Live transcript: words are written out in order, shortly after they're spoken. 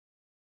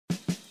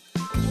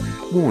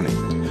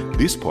Warning,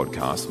 this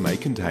podcast may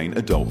contain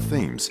adult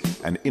themes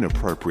and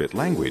inappropriate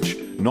language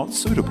not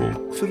suitable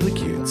for the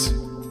kids.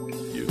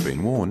 You've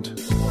been warned.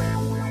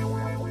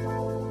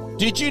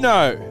 Did you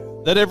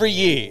know that every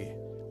year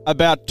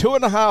about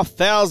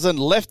 2,500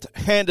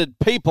 left-handed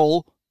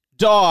people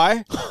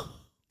die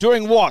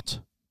doing what?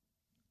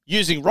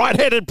 Using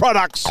right-handed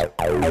products.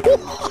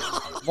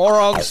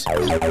 Morons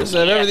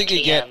deserve everything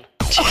you get.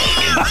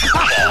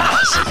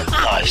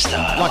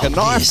 Lifestyle. Like a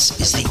knife.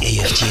 This is the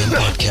EFTM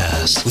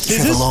podcast with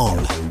Trevor Long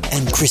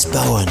and Chris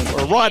Bowen.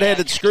 Or a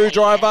right-handed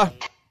screwdriver.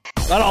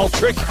 That old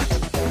trick.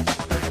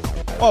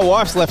 My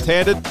wife's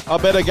left-handed. I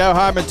better go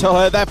home and tell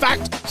her that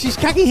fact. She's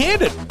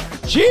khaki-handed.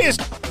 She is.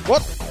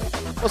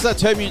 What's that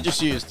term you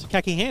just used?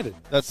 Khaki-handed.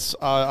 That's,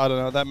 I don't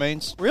know what that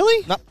means.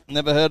 Really? No,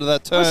 never heard of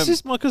that term.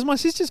 Because my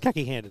sister's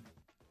khaki-handed.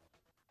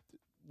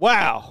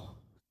 Wow.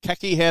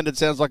 Khaki-handed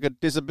sounds like a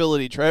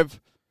disability, Trev.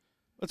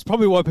 That's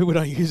probably why people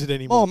don't use it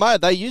anymore. Oh,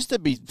 mate, they used to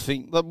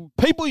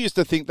people used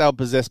to think they were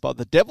possessed by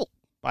the devil,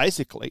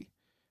 basically.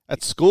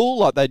 At school,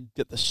 like they'd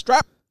get the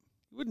strap.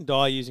 You wouldn't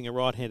die using a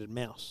right-handed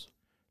mouse.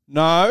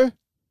 No.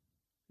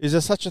 Is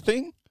there such a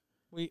thing?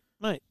 Mate,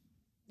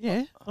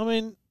 yeah. I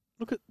mean,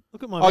 look at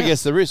my I mouse.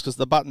 guess there is, because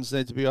the buttons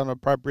need to be on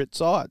appropriate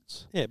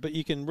sides. Yeah, but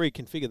you can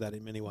reconfigure that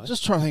in many ways.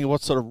 Just trying to think of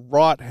what sort of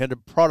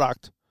right-handed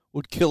product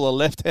would kill a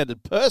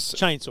left-handed person.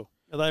 Chainsaw.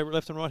 Are they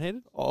left and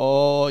right-handed?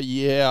 Oh,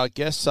 yeah, I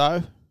guess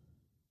so.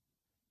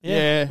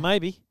 Yeah,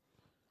 maybe.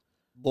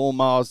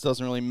 Lawnmowers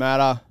doesn't really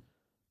matter.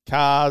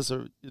 Cars,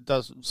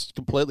 it's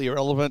completely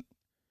irrelevant.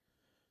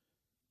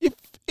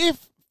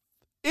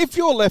 If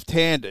you're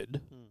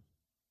left-handed,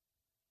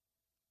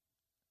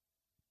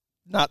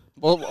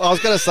 well, I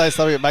was going to say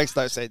something that makes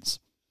no sense.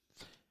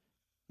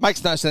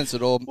 Makes no sense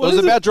at all. It was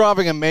about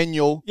driving a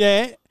manual.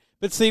 Yeah,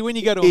 but see, when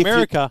you go to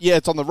America,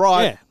 it's on the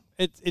right.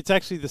 Yeah, it's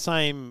actually the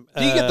same.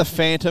 Do you get the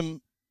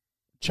phantom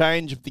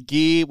change of the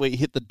gear where you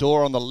hit the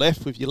door on the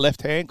left with your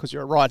left hand because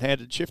you're a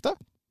right-handed shifter?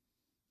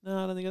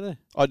 No, I don't think I do.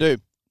 I do.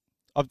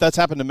 That's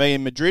happened to me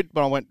in Madrid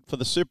when I went for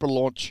the super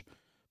launch.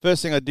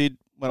 First thing I did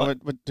when I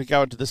went to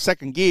go into the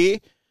second gear,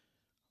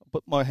 I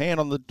put my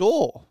hand on the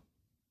door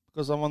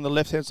because I'm on the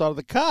left-hand side of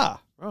the car.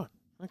 Right.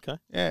 Okay.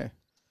 Yeah.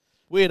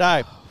 Weird,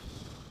 eh?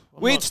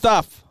 Weird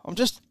stuff. I'm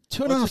just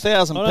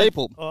 2,500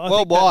 people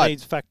worldwide. That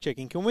needs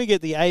fact-checking. Can we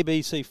get the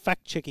ABC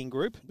fact-checking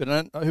group? Who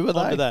are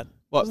they? That.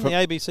 What, Doesn't the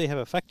ABC have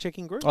a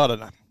fact-checking group? I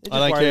don't know. They're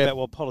just worried about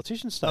what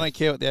politicians say. I don't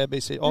care what the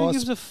ABC... Who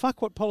gives a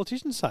fuck what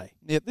politicians say?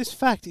 Yep. This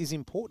fact is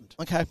important.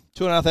 Okay,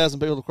 2,500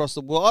 people across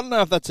the world. I don't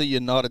know if that's a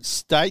United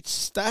States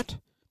stat,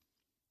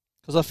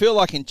 because I feel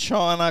like in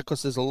China,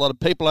 because there's a lot of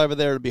people over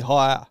there, it'd be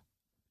higher.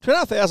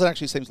 2,500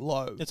 actually seems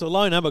low. It's a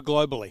low number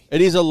globally.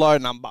 It is a low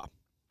number.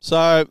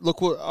 So,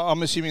 look,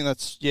 I'm assuming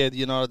that's, the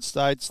United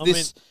States.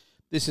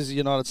 This is a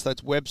United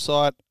States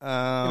website.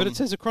 But it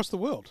says across the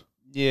world.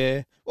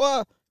 Yeah.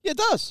 Well, yeah, it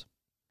does.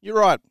 You're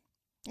right.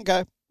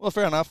 Okay. Well,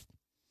 fair enough.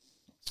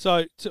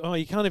 So,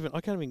 I can't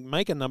even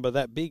make a number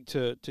that big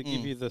to give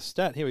you the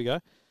stat. Here we go.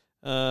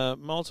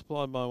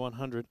 Multiplied by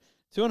 100.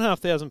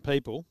 2,500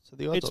 people. So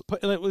the odds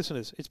listen to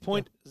this. It's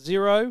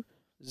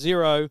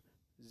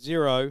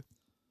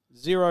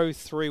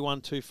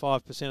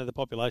 0.0003125% of the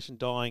population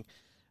dying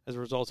as a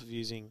result of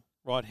using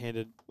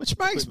right-handed. Which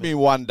makes me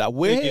wonder,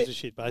 where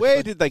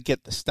did they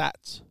get the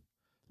stats?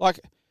 Like,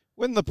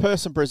 when the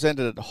person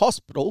presented at the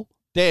hospital,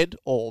 dead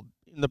or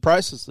in the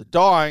process of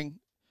dying,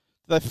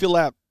 they fill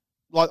out,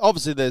 like,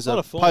 obviously there's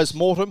a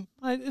post-mortem.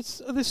 Mate,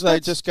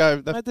 they just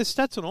go... Mate, there's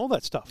stats on all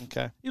that stuff.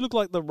 Okay. You look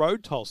like the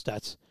road toll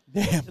stats.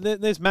 Yeah. And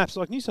there's maps.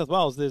 Like New South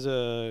Wales, there's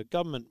a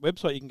government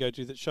website you can go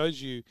to that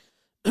shows you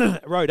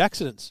road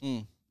accidents.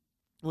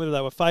 Whether they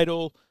were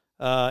fatal,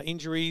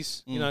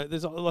 injuries,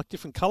 there's like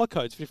different colour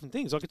codes for different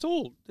things. Like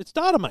it's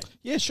data, mate.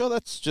 Yeah, sure,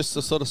 that's just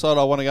the sort of site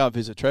I want to go and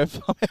visit,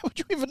 Trev. How would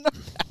you even know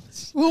that?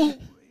 Well,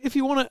 if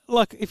you want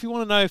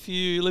to know if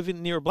you live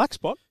near a black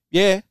spot,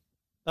 yeah,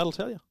 that'll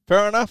tell you.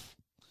 Fair enough.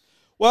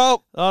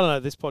 Well, I don't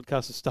know. This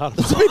podcast has started.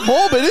 It's a bit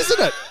morbid, isn't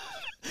it?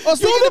 You're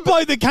the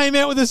bloke that came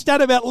out with a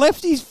stat about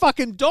lefties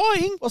fucking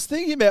dying. I was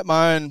thinking about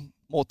my own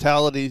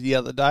mortality the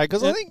other day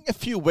because I think a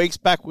few weeks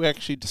back we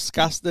actually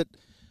discussed it.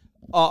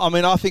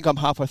 I think I'm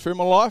halfway through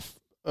my life,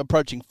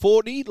 approaching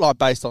 40, like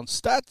based on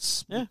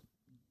stats. Yeah.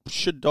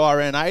 Should die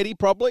around 80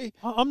 probably.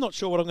 I'm not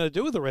sure what I'm going to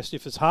do with the rest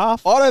if it's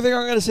half. I don't think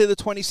I'm going to see the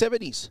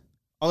 2070s.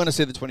 I'm going to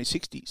see the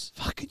 2060s.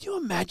 Fuck, could you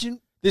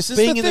imagine this is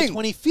being the in thing.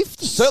 the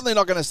 2050s? Certainly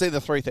not going to see the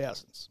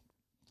 3000s.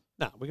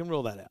 No, we can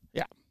rule that out.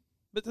 Yeah.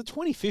 But the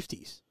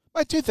 2050s.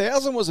 Mate,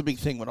 2000 was a big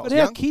thing when I was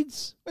young. But our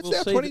kids It's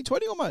now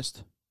 2020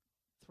 almost.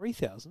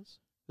 3000s?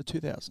 The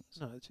 2000s.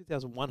 No, the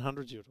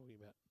 2100s you're talking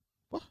about.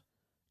 What?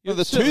 No,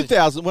 the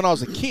 2000, when I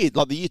was a kid,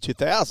 like the year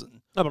 2000. No,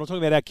 but I'm talking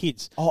about our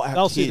kids. Oh, our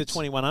They'll kids. see the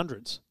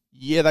 2100s.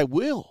 Yeah, they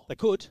will. They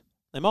could.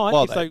 They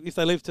might if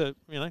they live to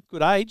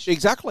good age.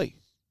 Exactly.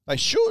 They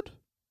should.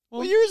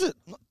 What year is it?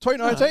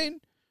 2019?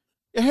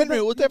 Yeah,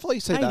 Henry will definitely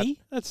see 80.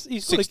 that.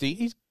 He's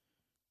 60.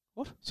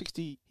 What?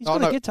 60. He's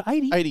going to get to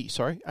 80. 80,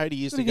 sorry. 80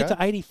 years to go. get to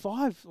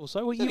 85 or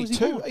so. What year was he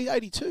born?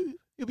 82.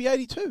 He'll be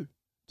 82.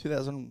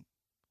 2000.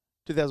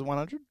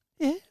 2,100?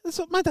 Yeah,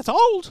 mate, that's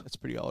old. That's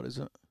pretty old,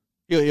 isn't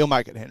it? He'll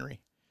make it,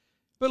 Henry.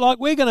 But like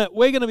we're gonna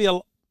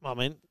be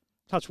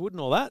touch wood and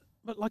all that,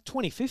 but like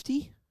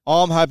 2050,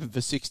 I'm hoping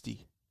for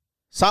 60.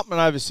 Something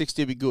over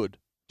 60 would be good.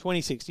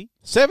 2060.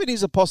 70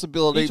 is a Are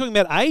possibility. you talking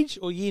about age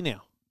or year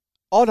now?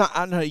 Oh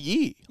no,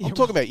 year. I'm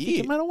talking about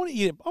year. Mate, I want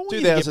you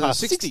to get past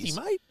 60,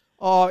 mate.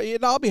 Oh, yeah,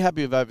 no, I'll be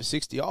happy with over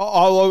 60.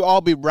 I'll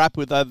be wrapped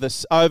with over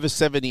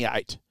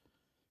 78.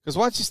 Because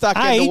once you start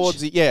getting towards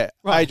the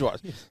Right.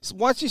 age-wise. So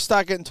once you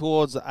start getting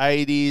towards the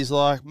 80s,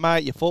 like,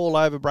 mate, you fall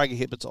over, break a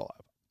hip, it's all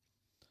over.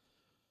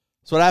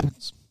 That's what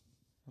happens,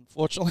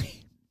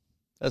 unfortunately.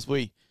 I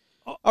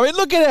mean,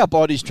 look at our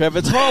bodies, Trev.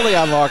 It's highly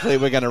unlikely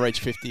we're going to reach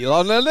 50.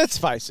 Let's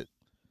face it.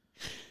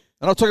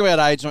 And I'm talking about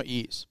age, not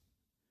years.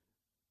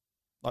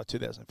 Like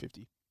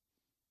 2050.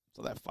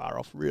 So that far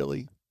off,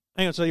 really.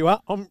 Hang on, so you are.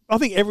 I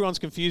think everyone's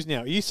confused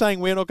now. Are you saying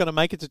we're not going to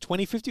make it to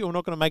 2050 or we're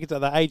not going to make it to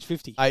the age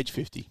 50? Age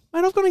 50.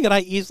 Mate, I've only got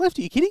 8 years left.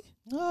 Are you kidding?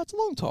 No, it's a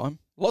long time.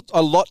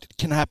 A lot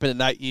can happen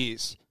in 8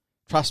 years.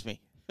 Trust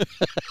me.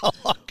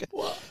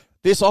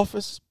 This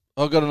office,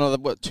 I've got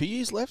another, 2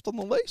 years left on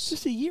the lease?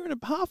 Just a year and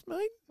a half,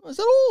 mate. Is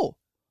that all?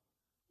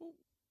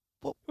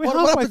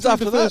 What happens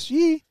after the that? first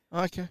year.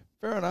 Okay,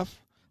 fair enough.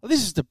 Well,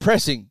 this is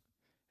depressing.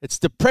 It's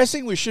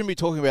depressing. We shouldn't be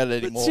talking about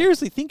it anymore. But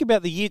seriously, think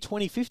about the year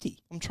 2050.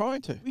 I'm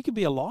trying to. We could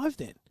be alive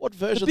then. What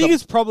version? The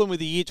biggest problem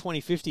with the year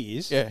 2050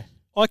 is Yeah.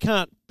 I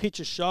can't pitch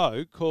a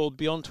show called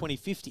Beyond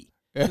 2050.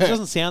 Yeah. It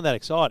doesn't sound that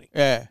exciting.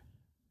 Yeah.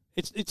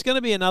 It's going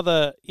to be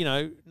another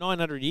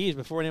 900 years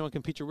before anyone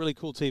can pitch a really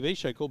cool TV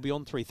show called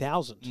Beyond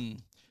 3000. Do you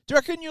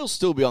reckon you'll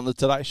still be on the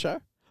Today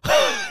Show?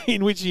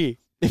 In which year?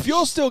 If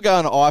you're still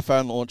going to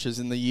iPhone launches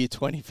in the year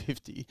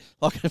 2050,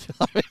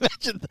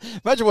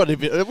 imagine what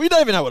we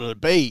don't even know what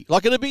it'd be.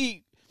 Like, it'd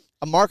be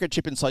a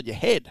microchip inside your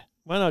head.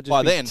 Why not just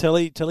by be then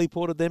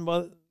teleported then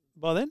by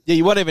then? Yeah,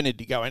 you won't even need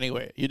to go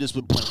anywhere. You just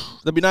would.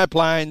 There'd be no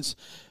planes,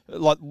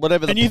 like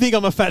whatever. And you think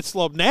I'm a fat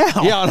slob now?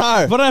 Yeah, I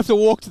know. But I have to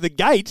walk to the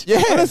gate.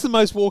 Yeah, that's the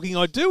most walking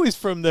I do is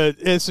from the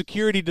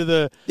security to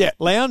the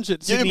lounge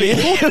at Sydney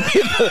Airport.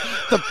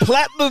 the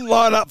platinum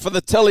lineup for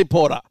the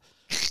teleporter.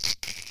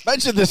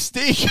 Imagine the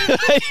stick.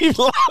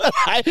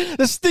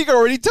 The stick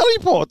already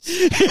teleports.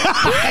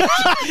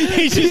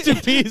 He just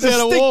appears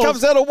out of walls. The stick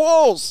comes out of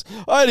walls.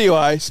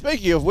 Anyway,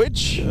 speaking of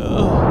which...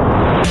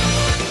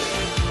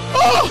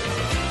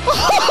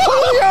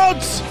 Oh, the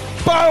odds!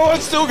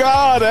 Bowen still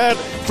got it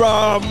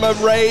from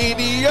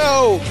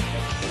radio.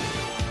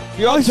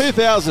 Beyond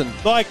 2000.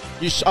 Like,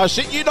 I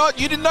shit you not.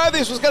 You didn't know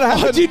this was going to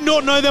happen. I did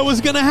not know that was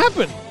going to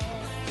happen.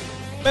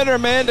 Better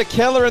Amanda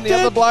Keller and the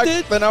other bloke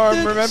that no one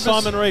remembers.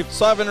 Simon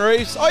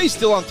Reeves. Oh, he's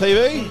still on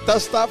TV.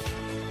 Does stuff.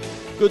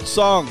 Good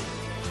song.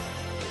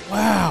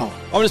 Wow.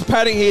 I'm just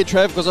padding here,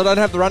 Trev, because I don't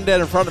have the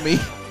rundown in front of me.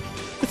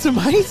 It's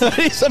amazing.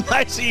 It's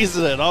amazing,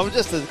 isn't it?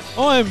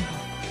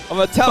 I'm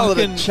a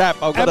talented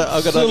chap. I've got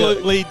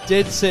absolutely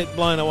dead set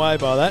blown away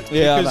by that.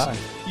 Yeah, because I know.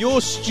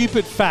 Your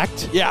stupid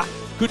fact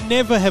could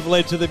never have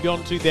led to the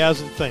Beyond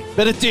 2000 thing.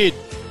 But it did.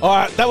 All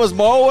right, that was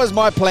always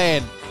my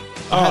plan.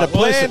 I had a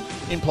plan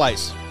in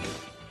place.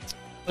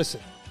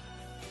 Listen.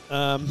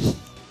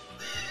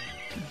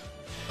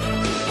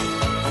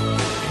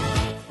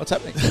 What's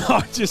happening?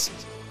 I'm just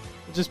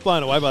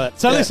blown away by that.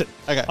 So listen,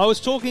 okay. I was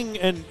talking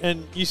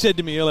and you said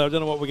to me earlier, I don't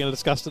know what we're going to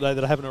discuss today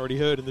that I haven't already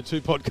heard in the 2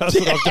 podcasts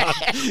that I've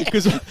done.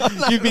 Because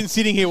you've been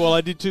sitting here while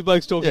I did 2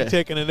 Blokes Talking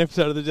Tech and an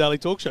episode of the Daily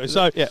Talk Show.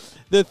 So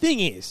the thing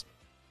is,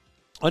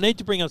 I need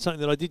to bring up something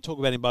that I did talk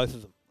about in both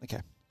of them. Okay.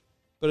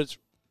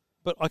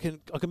 But I can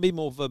be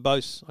more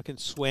verbose. I can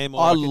swear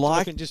more.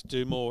 I can just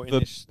do more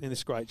in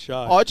this great show.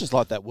 I just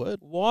like that word.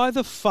 Why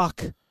the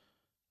fuck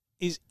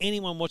is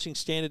anyone watching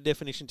standard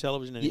definition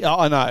television anymore? Yeah,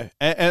 I know.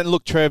 And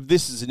look, Trev,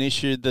 this is an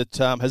issue that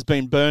has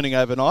been burning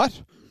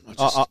overnight.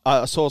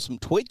 I saw some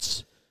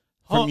tweets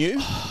from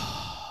you.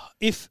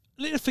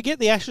 Forget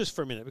the Ashes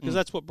for a minute, because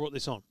that's what brought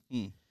this on.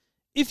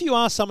 If you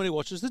are someone who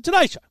watches the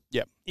Today Show,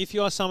 if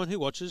you are someone who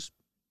watches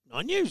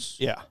 9 News,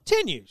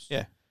 10 News,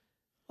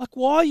 like,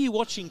 why are you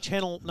watching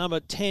channel number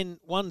 1010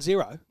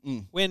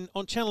 when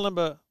on channel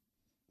number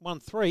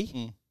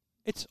 13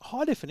 it's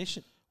high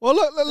definition? Well,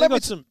 look, we've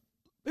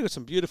got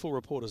some beautiful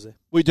reporters there.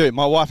 We do,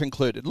 my wife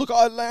included. Look,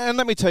 and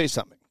let me tell you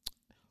something.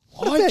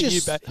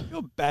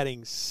 You're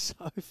batting so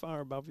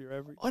far above your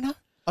average. I know.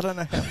 I don't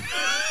know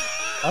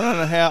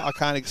how. I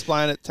can't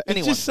explain it to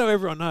anyone. Just so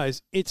everyone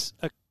knows, it's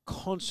a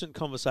constant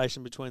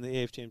conversation between the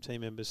EFTM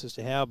team members as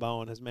to how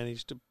Bowen has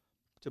managed to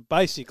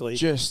basically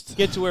just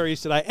get to where he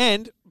is today.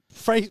 And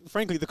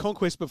frankly, the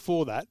conquest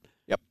before that,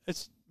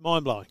 it's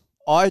mind-blowing.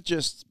 I'm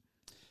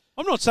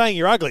not saying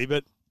you're ugly,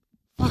 but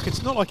fuck,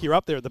 it's not like you're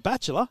up there at The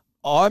Bachelor.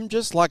 I'm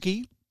just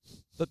lucky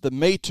that the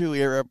Me Too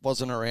era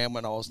wasn't around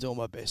when I was doing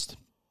my best.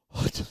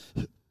 What?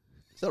 Is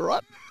that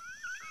right?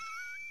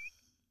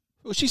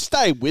 Well, she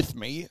stayed with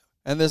me,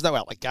 and there's no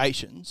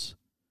allegations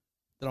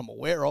that I'm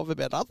aware of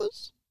about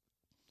others.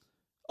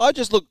 I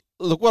just look.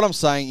 What I'm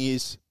saying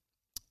is,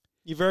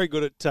 you're very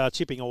good at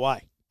chipping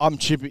away. I'm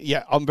chipping.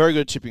 Yeah, I'm very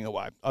good at chipping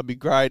away. I'd be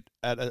great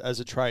as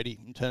a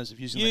tradie in terms of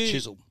using the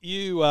chisel.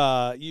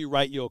 You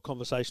rate your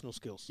conversational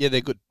skills. Yeah, they're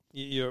good.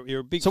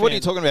 You're a big. So what are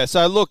you talking about?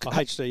 So look,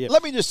 HD. Yeah.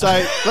 Let me just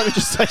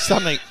say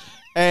something.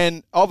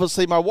 And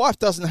obviously, my wife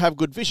doesn't have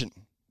good vision.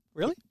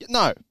 Really?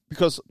 No,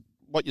 because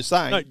what you're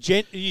saying. No,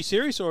 are you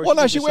serious or? Well,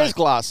 no, she wears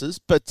glasses,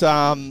 but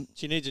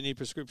she needs a new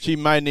prescription. She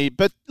may need,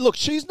 but look,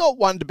 she's not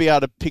one to be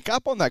able to pick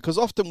up on that because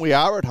often we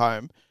are at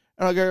home,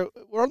 and I go,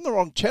 we're on the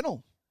wrong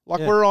channel.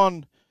 Like we're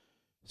on.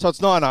 So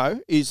it's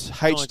 90 is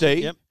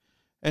HD, yep.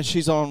 And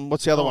she's on,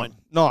 what's the other one?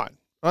 9. And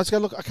I just go,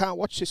 look, I can't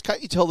watch this.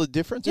 Can't you tell the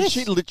difference? Yes. And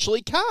she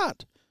literally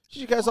can't.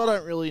 She goes, I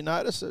don't really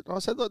notice it. And I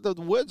said, look, the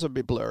words are a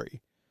bit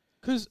blurry.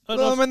 Because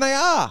I mean, they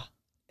are.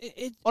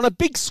 On a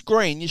big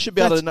screen, you should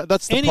be able to know.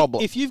 That's the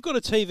problem. If you've got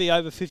a TV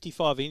over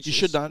 55 inches, you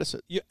should notice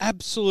it. You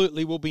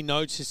absolutely will be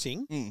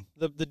noticing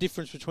the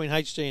difference between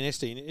HD and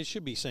SD. And it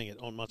should be seeing it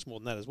on much more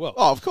than that as well.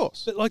 Oh, of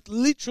course. But like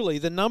literally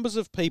the numbers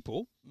of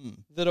people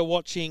that are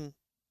watching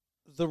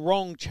the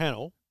wrong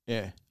channel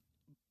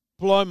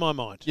blow my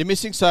mind. You're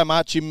missing so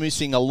much. You're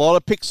missing a lot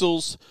of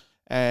pixels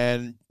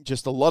and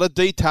just a lot of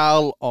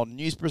detail on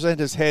news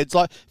presenters' heads.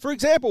 Like, for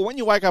example, when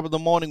you wake up in the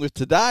morning with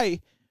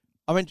Today,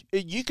 I mean,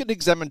 you can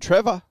examine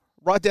Trevor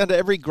right down to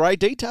every grey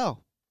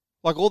detail.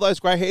 Like all those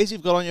grey hairs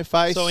you've got on your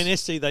face. So in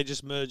SD, they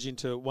just merge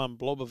into one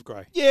blob of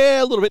grey?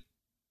 Yeah, a little bit.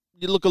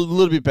 You look a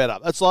little bit better.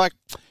 That's like,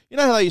 you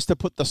know how they used to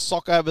put the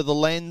sock over the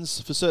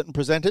lens for certain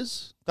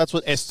presenters? That's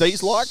what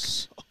SD's like.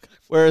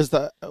 Whereas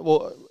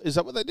is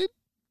that what they did?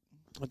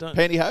 I don't.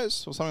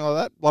 Pantyhose or something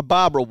like that? Like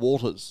Barbara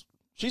Walters.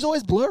 She's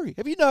always blurry.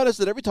 Have you noticed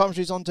that every time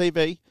she's on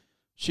TV,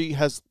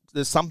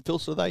 there's some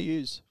filter they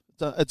use?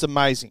 It's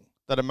amazing.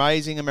 That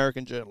amazing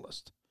American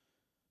journalist.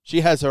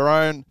 She has her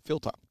own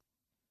filter.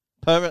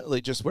 Permanently,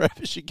 just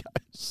wherever she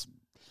goes.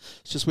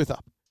 It's just with her.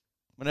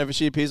 Whenever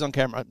she appears on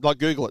camera. Like,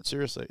 Google it,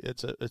 seriously.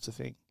 It's a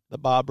thing. The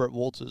Barbara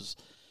Walters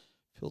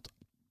filter.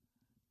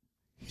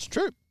 It's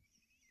true.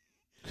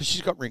 Because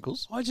she's got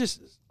wrinkles.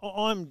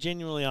 I'm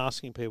genuinely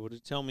asking people to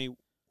tell me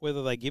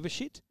whether they give a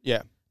shit.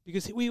 Yeah.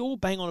 Because we all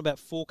bang on about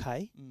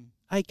 4K,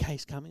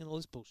 8K's coming and all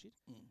this bullshit.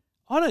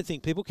 I don't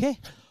think people care.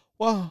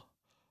 Well,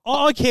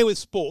 I care with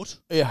sport.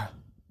 Yeah.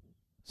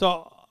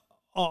 So,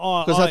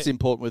 because that's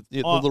important with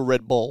the little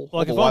red ball.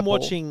 Like if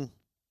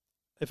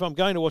I'm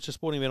going to watch a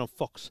sporting event on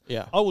Fox,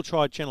 I will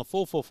try channel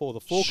 444, the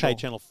 4K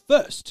channel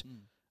first.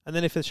 And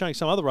then if they're showing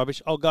some other rubbish,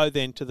 I'll go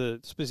then to the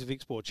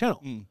specific sport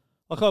channel.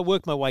 Like I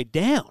work my way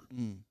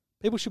down.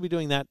 People should be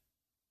doing that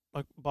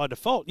like by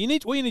default.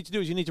 What you need to do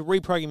is you need to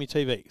reprogram your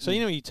TV. So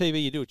you know your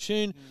TV, you do a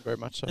tune. Very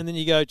much so. And then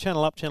you go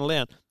channel up, channel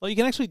down. Like you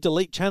can actually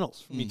delete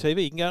channels from your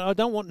TV. You can go, I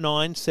don't want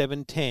 9,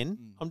 7,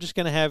 10. I'm just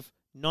going to have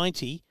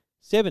 90,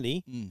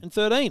 70, and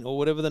 13, or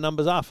whatever the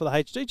numbers are for the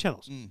HD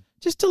channels.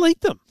 Just delete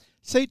them.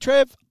 See,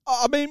 Trev,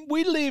 I mean,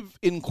 we live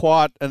in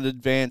quite an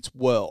advanced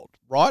world,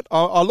 right?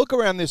 I look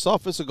around this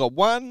office, I've got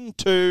 1,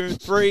 2,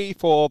 3,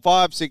 4,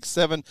 5, 6,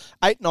 7,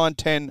 8, 9,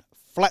 10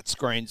 flat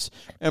screens,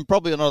 and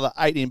probably another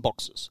 8 in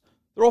boxes.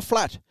 They're all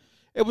flat.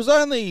 It was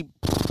only,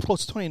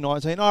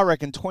 2019, I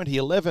reckon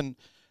 2011,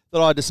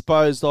 that I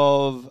disposed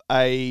of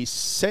a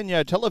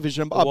Senyo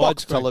television, a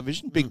box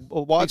television, big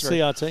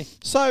widescreen.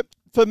 CRT. So,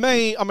 for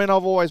me, I mean,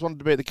 I've always wanted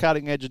to be at the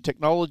cutting edge of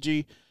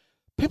technology.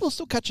 People are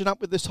still catching up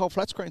with this whole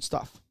flat screen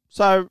stuff.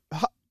 So,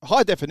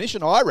 high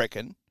definition, I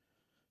reckon,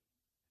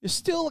 is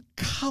still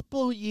a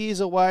couple of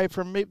years away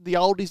from the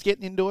oldies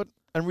getting into it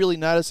and really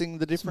noticing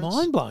the difference. It's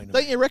mind-blowing.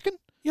 Don't you reckon?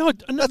 Yeah,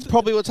 that's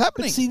probably what's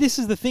happening. But see, this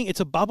is the thing.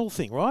 It's a bubble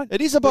thing, right? It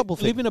is a bubble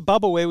thing. We live in a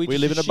bubble where we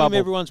live in a assume bubble.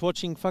 Everyone's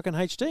watching fucking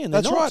HD, and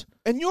they're that's not. Right.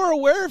 And you're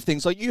aware of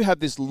things. Like you have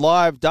this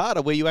live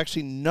data where you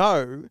actually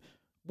know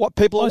what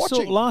people are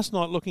watching. I saw last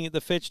night looking at the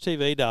Fetch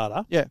TV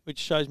data, which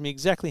shows me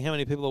exactly how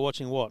many people are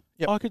watching what.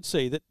 Yep. I could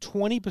see that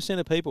 20%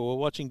 of people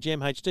were watching Gem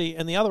HD,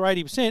 and the other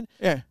 80%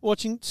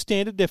 watching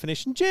standard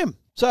definition Gem.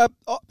 So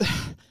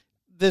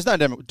there's no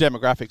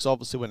demographics,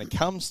 obviously, when it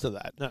comes to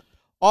that. No.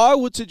 I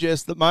would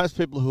suggest that most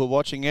people who are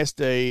watching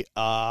SD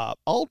are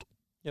older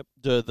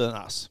than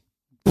us,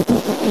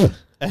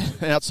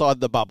 outside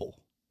the bubble.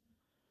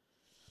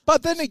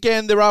 But then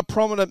again, there are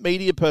prominent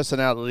media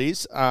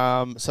personalities,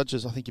 such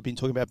as I think you've been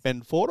talking about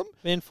Ben Fordham.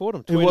 Ben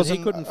Fordham, who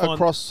wasn't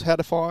across how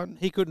to find.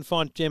 He couldn't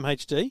find Gem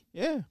HD.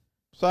 Yeah.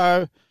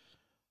 So,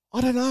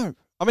 I don't know.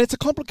 I mean, it's a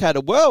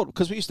complicated world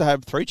because we used to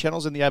have 3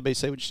 channels in the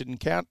ABC, which didn't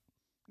count.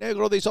 Now we've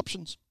got all these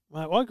options.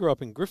 Mate, I grew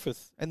up in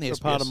Griffith and the for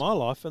part of my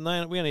life, and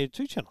we only had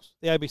 2 channels,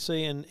 the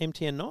ABC and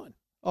MTN 9.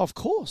 Of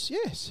course,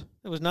 yes.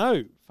 There was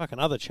no fucking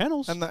other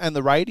channels. And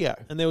the radio.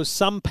 And there was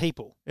some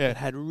people that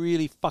had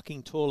really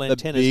fucking tall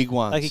antennas. The big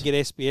ones. They could get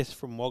SBS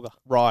from Wagga.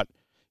 Right.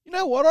 You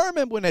know what? I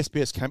remember when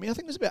SBS came in. I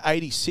think it was about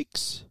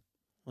 86.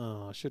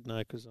 Oh, I should know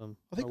because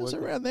I think it was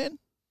around then.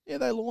 Yeah,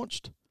 they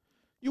launched.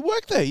 You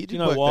worked there. You did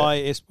know work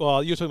why? there.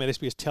 Well, you're talking about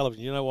SBS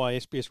television. You know why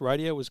SBS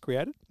radio was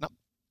created? No.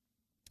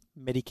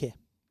 Medicare.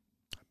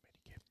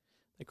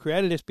 They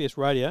created SBS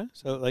radio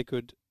so that they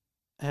could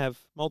have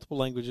multiple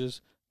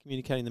languages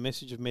communicating the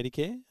message of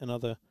Medicare and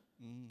other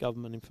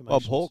government information.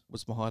 Bob Hawke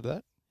was behind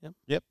that. Yep.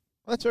 Well,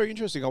 that's very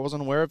interesting. I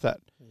wasn't aware of that.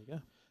 There you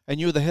go. And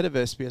you were the head of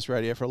SBS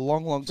Radio for a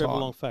long, long time. A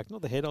long fact.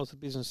 Not the head. I was the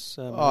business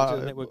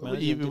manager, network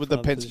manager. With the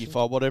Penske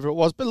file, whatever it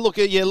was. But look,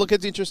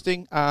 it's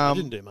interesting. I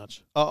didn't do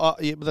much.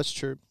 Yeah, but that's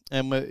true.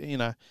 And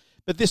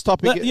but this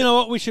topic, you know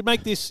what? We should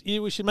make this.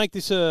 We should make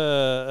this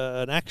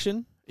an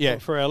action. Yeah.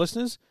 For our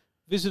listeners,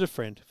 visit a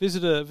friend,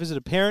 visit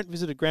a parent,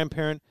 visit a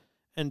grandparent,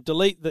 and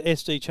delete the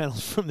SD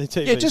channels from their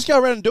TV. Yeah, just go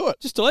around and do it.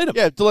 Just delete them.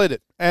 Yeah, delete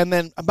it, and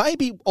then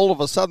maybe all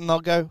of a sudden they'll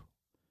go,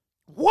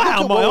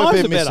 "Wow, my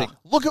eyes are better.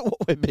 Look at what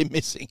we've been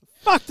missing."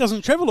 Fuck,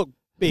 doesn't Trevor look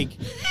big?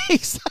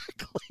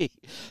 Exactly.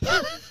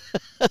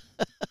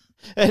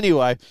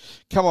 Anyway,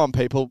 come on,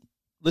 people,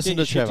 listen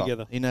to Trevor.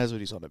 Together. He knows what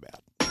he's on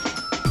about.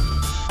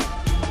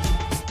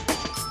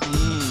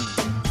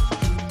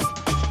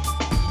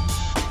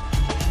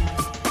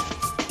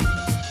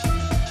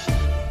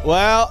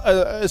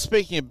 Well,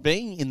 speaking of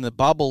being in the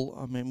bubble,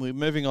 I mean, we're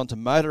moving on to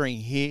motoring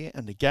here,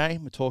 and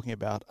again, we're talking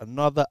about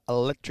another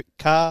electric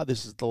car.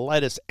 This is the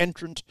latest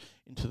entrant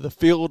into the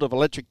field of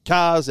electric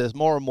cars. There's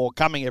more and more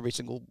coming every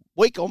single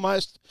week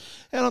almost,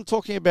 and I'm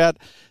talking about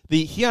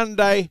the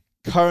Hyundai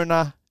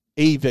Kona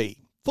EV.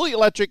 Fully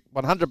electric,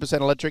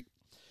 100% electric.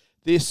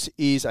 This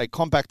is a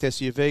compact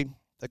SUV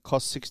that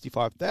costs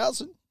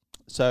 $65,000,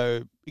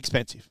 so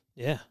expensive.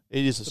 Yeah.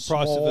 It is the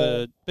price of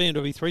a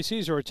BMW 3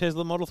 Series or a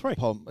Tesla Model 3.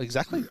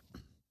 Exactly.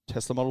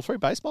 Tesla Model 3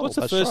 base model. What's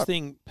the first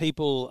thing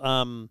people,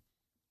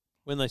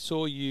 when they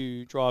saw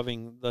you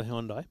driving the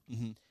Hyundai,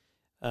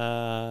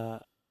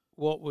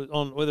 what was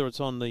on, whether it's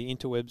on the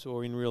interwebs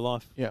or in real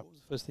life, what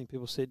was the first thing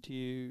people said to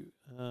you,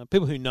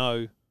 people who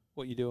know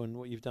what you do and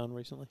what you've done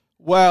recently?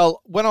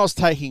 Well, when I was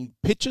taking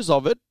pictures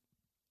of it,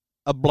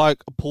 a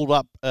bloke pulled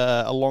up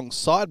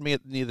alongside me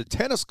near the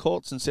tennis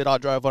courts and said, I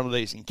drove one of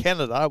these in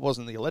Canada. It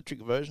wasn't the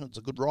electric version. It's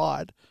a good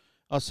ride.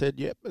 I said,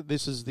 yep,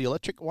 this is the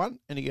electric one.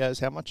 And he goes,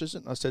 how much is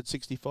it? And I said,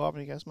 65.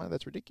 And he goes, mate,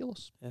 that's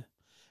ridiculous. Yeah.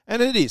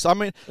 And it is. I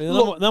mean,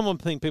 number one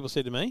thing people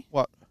said to me.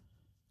 What?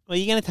 Are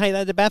you going to take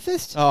that to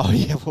Bathurst? Oh,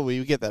 yeah, well,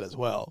 we get that as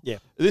well. Yeah.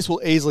 This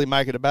will easily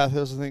make it to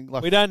Bathurst, I think.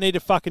 We don't need to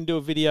fucking do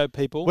a video,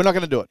 people. We're not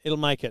going to do it. It'll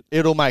make it.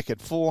 It'll make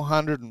it.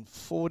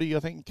 440, I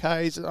think,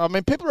 Ks. I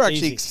mean, people are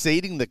actually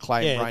exceeding the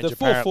claim range, the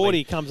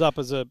 440 comes up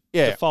as a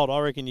default. I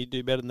reckon you'd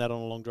do better than that on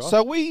a long drive.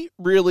 So we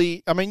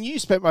really, I mean, you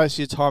spent most of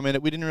your time in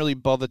it. We didn't really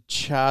bother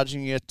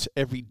charging it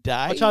every day.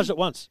 I charged it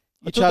once.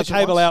 I took the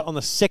cable out on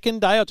the second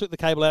day. I took the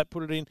cable out,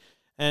 put it in,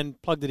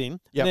 and plugged it in.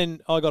 Yep. And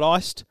then I got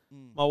iced.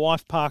 My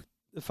wife parked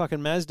the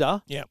fucking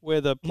Mazda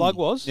where the plug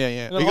was.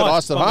 Yeah. You got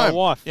iced at home. My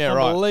wife. Yeah,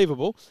 right.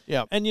 Unbelievable.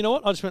 Yeah. And you know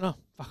what? I just went, oh,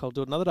 fuck, I'll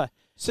do it another day.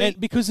 See, and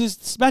because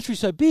this battery's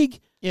so big,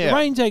 the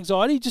range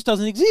anxiety just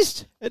doesn't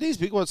exist. It is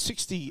big. What,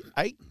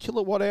 68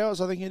 kilowatt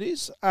hours, I think it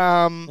is.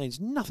 Means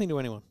nothing to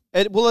anyone.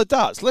 It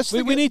does.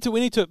 We need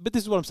to, but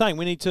this is what I'm saying.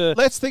 We need to.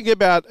 Let's think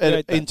about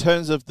it in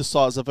terms of the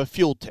size of a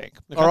fuel tank.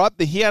 Okay. All right.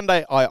 The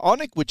Hyundai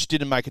Ioniq, which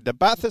didn't make it to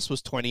Bathurst,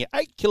 was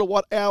 28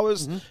 kilowatt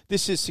hours. Mm-hmm.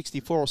 This is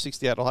 64 or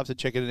 68. I'll have to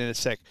check it in a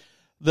sec.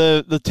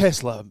 The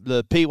Tesla,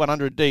 the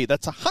P100D,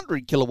 that's a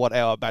 100 kilowatt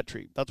hour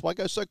battery. That's why it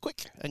goes so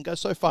quick and goes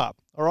so far.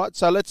 All right.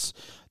 So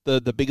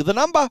the bigger the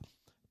number,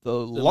 the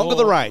longer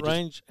the range.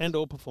 Range and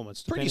or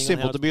performance. Pretty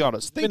simple, to be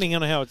honest. Depending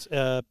on how it's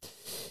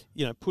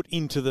put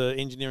into the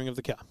engineering of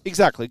the car.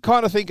 Exactly.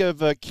 Kind of think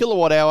of a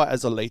kilowatt hour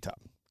as a litre.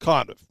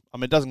 Kind of. I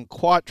mean, it doesn't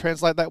quite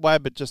translate that way,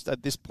 but just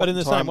at this point But in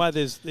the time, same way,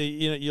 there's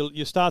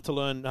you start to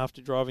learn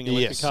after driving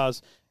electric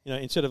cars.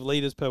 Instead of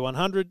litres per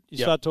 100, you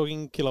start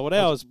talking kilowatt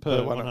hours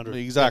per 100.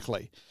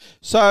 Exactly.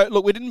 So,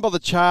 look, we didn't bother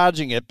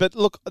charging it, but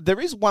look, there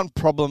is one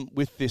problem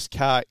with this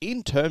car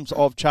in terms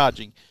of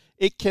charging.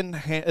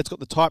 It's got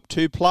the Type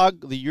 2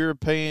 plug, the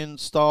European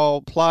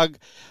style plug.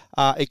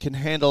 It can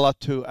handle up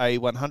to a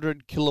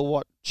 100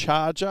 kilowatt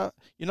charger.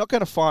 You're not going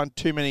to find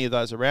too many of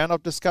those around,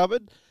 I've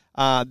discovered.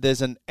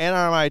 There's an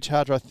NRMA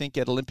charger, I think,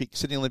 at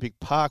Sydney Olympic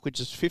Park, which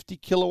is 50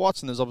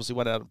 kilowatts, and there's obviously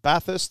one out of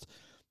Bathurst.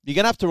 You're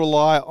going to have to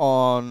rely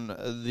on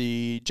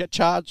the Jet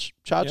Charge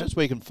chargers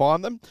where you can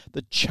find them.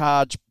 The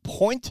Charge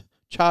Point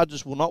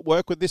chargers will not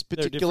work with this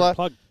particular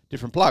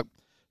different plug.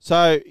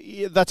 So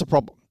that's a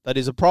problem. That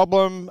is a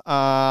problem.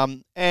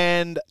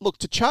 And look,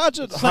 to charge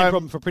it it's the same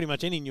problem for pretty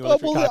much any new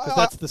electric car, because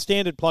that's the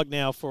standard plug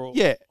now for all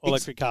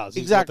electric cars.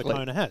 Exactly. What the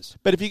Kona has.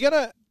 But if you're going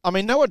to, I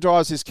mean, no one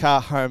drives this car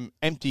home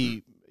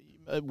empty,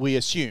 we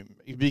assume,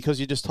 because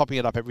you're just topping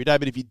it up every day.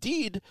 But if you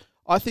did,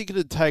 I think it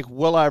would take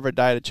well over a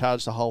day to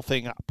charge the whole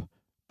thing up,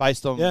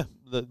 based on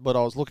what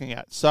I was looking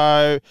at.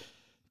 So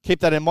keep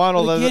that in mind.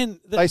 Although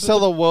they do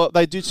sell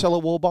a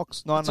wall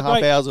box,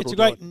 9.5 hours. It's a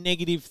great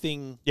negative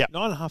thing. Yeah,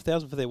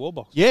 9,500 for their wall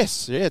box.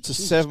 Yes, it's a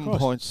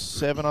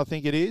 7.7, I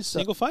think it is.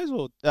 Single phase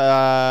or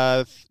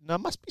no,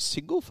 it must be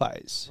single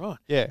phase. Right.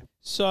 Yeah.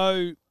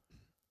 So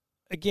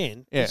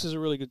again, this is a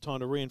really good time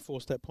to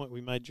reinforce that point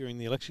we made during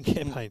the election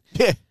campaign.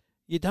 Yeah.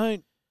 You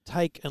don't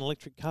take an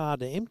electric car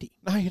to empty.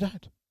 No, you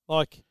don't.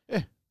 Like,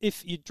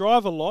 if you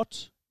drive a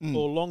lot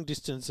or long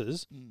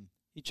distances,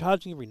 you're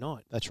charging every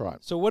night. That's right.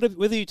 So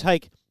whether you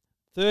take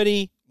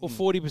 30 or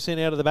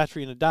 40% out of the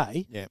battery in a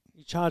day,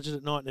 you charge it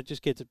at night and it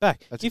just gets it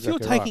back. That's if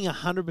exactly you're taking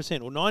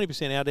 100% or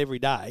 90% out every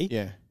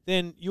day,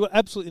 then you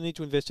absolutely need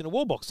to invest in a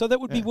wall box. So that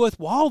would be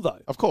worthwhile, though.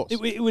 Of course.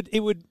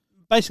 It would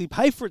basically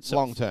pay for itself.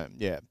 Long term,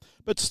 yeah.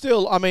 But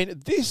still, I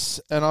mean, this,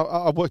 and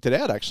I worked it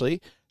out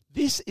actually,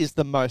 this is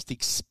the most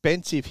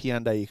expensive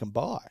Hyundai you can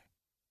buy.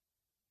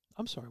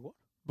 I'm sorry, what?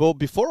 Well,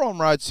 before on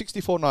road,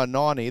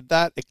 64,990,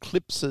 that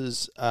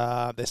eclipses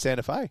their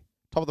Santa Fe,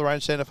 top of the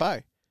range Santa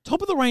Fe.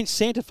 Top of the range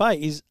Santa Fe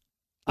is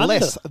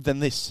less than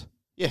this.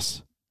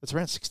 Yes, it's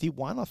around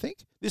 61, I think.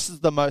 This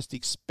is the most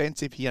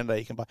expensive Hyundai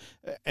you can buy.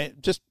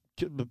 And just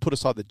put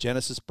aside the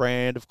Genesis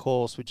brand, of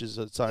course, which is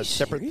its own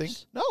separate thing.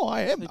 No,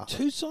 I am. The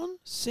Tucson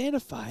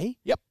Santa Fe.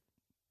 Yep.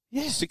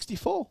 Yeah.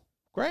 64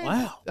 grand.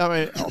 Wow. I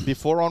mean,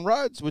 before on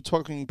roads, we're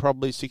talking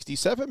probably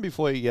 67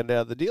 before you get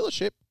out of the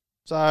dealership.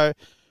 So,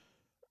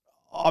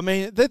 I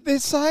mean, they're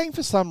saying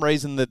for some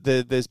reason that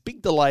there's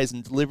big delays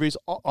in deliveries.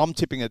 I'm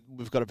tipping it.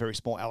 We've got a very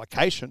small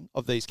allocation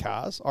of these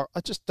cars. I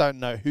just don't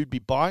know who'd be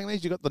buying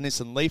these. You've got the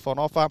Nissan Leaf on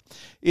offer.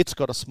 It's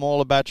got a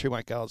smaller battery,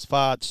 won't go as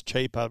far. It's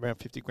cheaper, around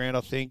 50 grand,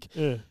 I think.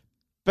 Yeah.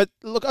 But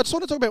look, I just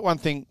want to talk about one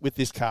thing with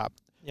this car.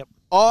 Yep.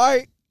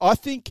 I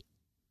think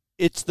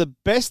it's the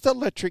best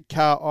electric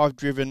car I've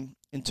driven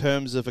in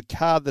terms of a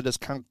car that has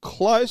come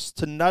close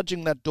to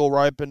nudging that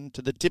door open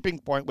to the tipping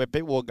point where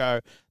people will go,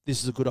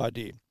 this is a good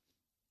idea,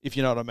 if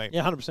you know what I mean.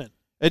 Yeah, 100%.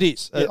 It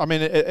is. Yeah. I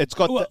mean, it's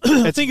got. Well,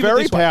 it's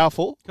very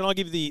powerful. Can I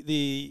give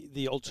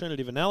the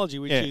alternative analogy,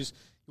 which is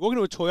you walk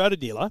into a Toyota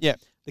dealer. Yeah.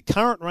 The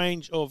current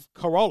range of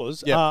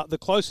Corollas are the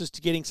closest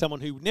to getting someone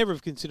who would never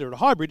have considered a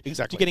hybrid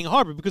to getting a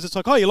hybrid, because it's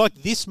like, oh, you like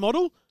this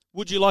model?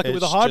 Would you like it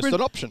with a hybrid? It's just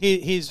an option.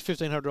 Here's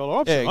 $1,500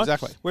 option. Yeah, right?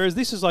 exactly. Whereas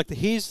this is like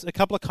here's a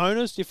couple of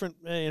Konas, different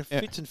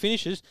fits and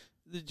finishes.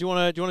 Do you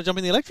want to jump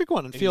in the electric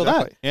one and feel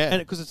that? Yeah. And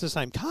because it's the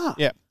same car.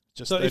 Yeah.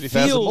 Just so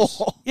 $30,000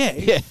 more.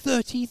 It's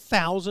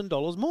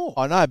 $30,000 more.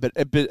 I know, but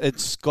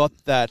it's got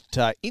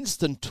that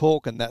instant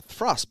torque and that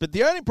thrust. But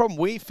the only problem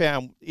we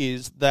found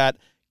is that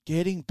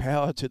getting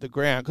power to the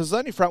ground, because it's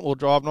only front-wheel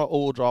drive, not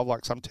all-wheel drive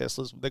like some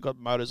Teslas. They've got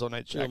motors on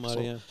each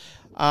axle.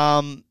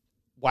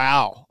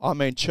 Wow. I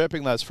mean,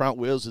 chirping those front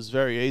wheels is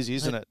very easy,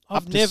 isn't it?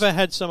 I've never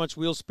had so much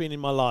wheel spin in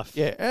my life.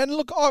 Yeah, and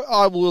look,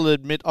 I will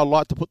admit I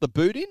like to put the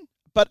boot in,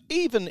 but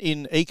even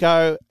in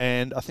Eco,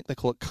 and I think they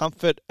call it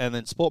Comfort, and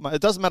then Sport mode,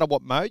 it doesn't matter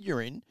what mode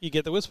you're in. You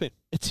get the wheel spin.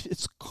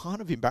 It's kind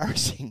of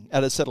embarrassing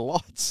at a set of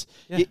lights.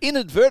 Yeah.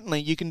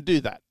 Inadvertently, you can do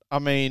that. I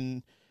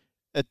mean,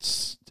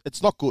 it's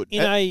not good.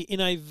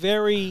 In a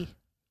very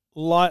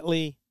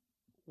lightly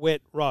wet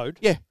road.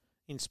 Yeah.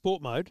 In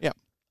Sport mode. Yeah.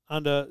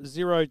 Under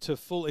 0 to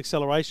full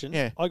acceleration.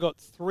 Yeah. I got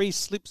 3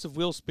 slips of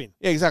wheel spin.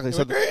 Yeah, exactly.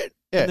 So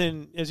and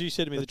then, as you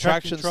said to me, the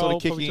traction control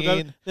sort of kicking over,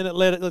 in. then it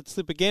let it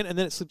slip again, and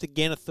then it slipped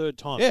again a third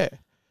time. Yeah.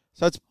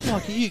 So it's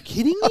like, are you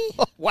kidding me?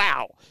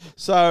 Wow.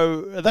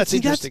 So that's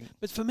interesting.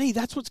 But for me,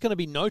 that's what's going to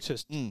be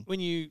noticed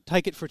when you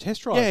take it for a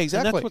test drive. Yeah,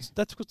 exactly. And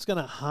that's what's going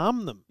to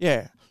harm them.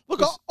 Yeah.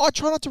 Look, I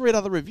try not to read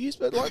other reviews,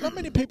 but like not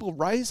many people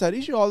raise that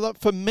issue.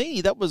 For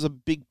me, that was a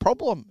big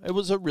problem. It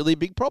was a really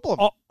big problem.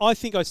 I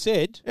think I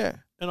said, and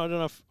I don't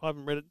know if I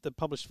haven't read the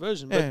published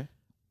version,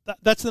 but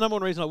that's the number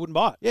one reason I wouldn't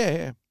buy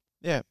it.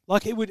 Yeah.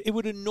 Like it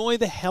would annoy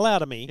the hell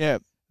out of me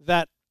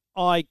that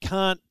I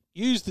can't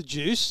use the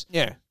juice.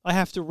 Yeah. I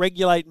have to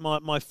regulate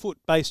my foot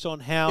based on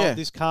how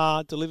this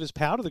car delivers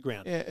power to the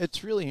ground. Yeah,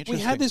 it's really interesting.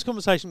 We had this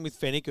conversation with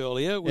Fennick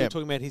earlier. We were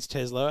talking about his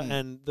Tesla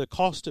and the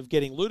cost of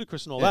getting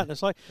ludicrous and all that. And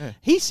it's like,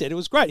 he said it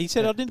was great. He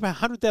said, I'd need to pay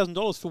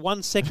 $100,000 for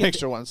 1 second.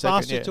 Extra 1 second,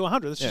 faster to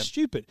 100. That's just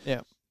stupid.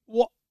 Yeah.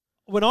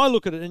 When I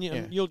look at it,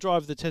 and you'll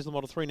drive the Tesla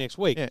Model 3 next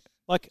week,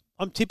 like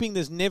I'm tipping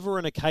there's never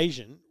an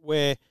occasion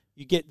where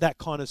you get that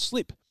kind of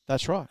slip.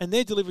 That's right. And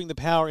they're delivering the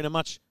power in a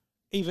much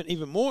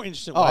even more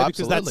interesting way,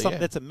 because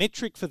that's a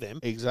metric for them.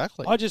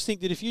 Exactly. I just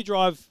think that if you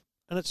drive,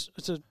 and it's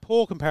a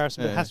poor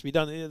comparison, but it has to be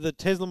done, the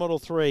Tesla Model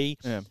 3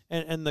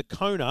 and the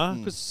Kona,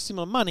 because it's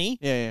similar money.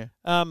 I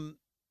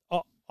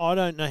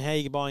don't know how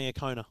you're buying a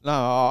Kona. No,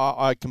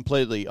 I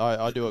completely,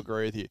 I do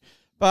agree with you.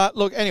 But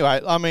look,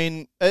 anyway, I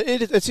mean,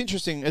 it's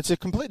interesting. It's a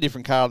completely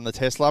different car than the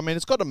Tesla. I mean,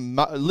 it's got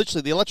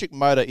literally the electric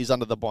motor is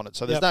under the bonnet,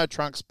 so there's no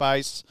trunk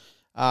space.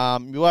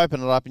 You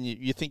open it up and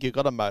you think you've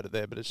got a motor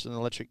there, but it's an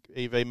electric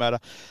EV motor.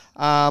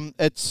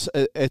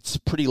 It's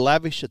pretty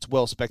lavish. It's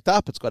well spec'd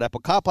up. It's got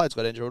Apple CarPlay. It's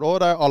got Android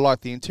Auto. I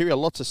like the interior.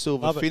 Lots of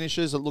silver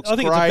finishes. It looks great.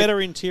 I think it's a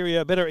better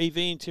interior, better EV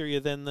interior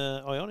than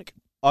the Ioniq.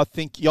 I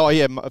think,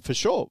 for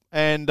sure.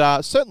 And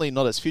certainly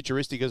not as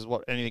futuristic as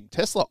what anything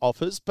Tesla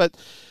offers, but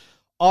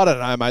I don't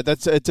know, mate.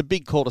 It's a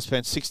big call to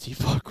spend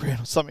 65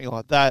 grand or something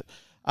like that.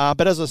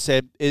 But as I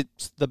said,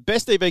 it's the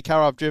best EV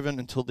car I've driven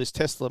until this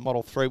Tesla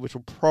Model 3, which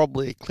will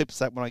probably eclipse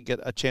that when I get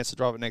a chance to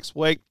drive it next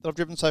week, that I've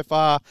driven so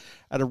far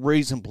at a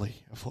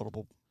reasonably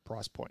affordable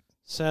price point.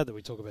 Sad that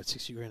we talk about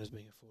 60 grand as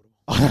being affordable.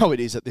 I know it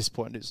is at this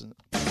point, isn't it?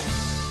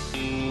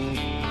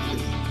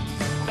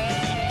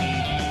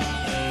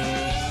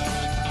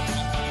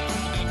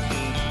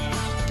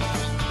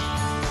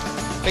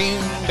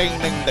 Ding, ding,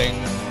 ding,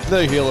 ding.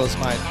 The Healers,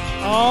 mate.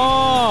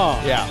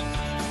 Oh! Yeah.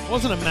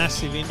 Wasn't a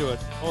massive into it.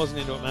 I wasn't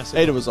into it massively.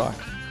 Neither was I.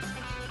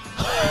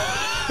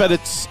 but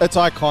it's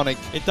iconic.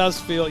 It does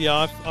feel,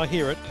 yeah, I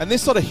hear it. And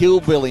this sort of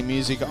hillbilly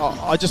music,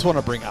 I just want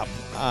to bring up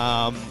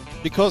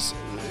because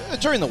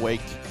during the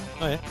week,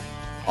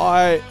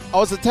 I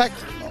was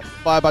attacked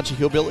by a bunch of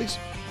hillbillies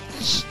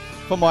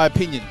for my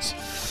opinions.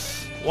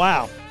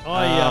 Wow.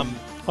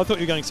 I thought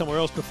you were going somewhere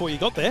else before you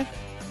got there.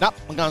 Nope,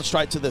 I'm going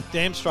straight to the...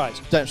 Damn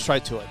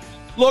straight to it.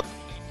 Look,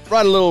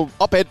 write a little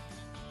op-ed,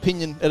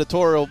 opinion,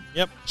 editorial.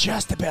 Yep.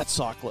 Just about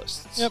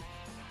cyclists. Yep.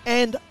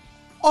 And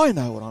I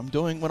know what I'm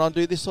doing when I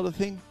do this sort of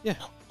thing. Yeah.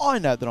 I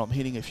know that I'm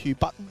hitting a few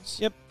buttons.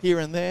 Yep. Here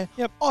and there.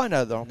 Yep. I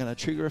know that I'm going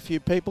to trigger a few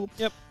people.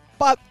 Yep.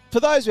 But for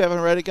those who haven't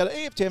already, go to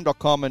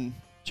EFTM.com and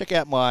check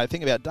out my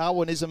thing about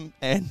Darwinism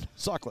and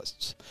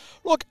cyclists.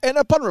 Look, and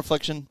upon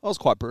reflection, I was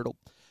quite brutal.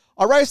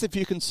 I raised a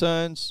few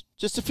concerns,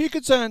 just a few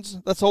concerns,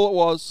 that's all it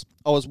was.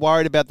 I was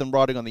worried about them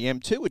riding on the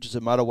M2, which is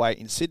a motorway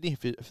in Sydney,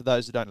 for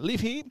those who don't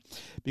live here,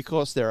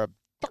 because there are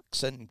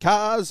trucks and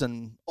cars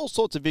and all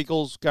sorts of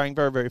vehicles going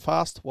very, very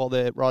fast while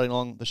they're riding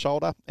along the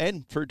shoulder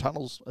and through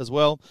tunnels as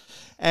well.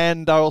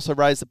 And I also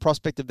raised the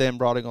prospect of them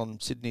riding on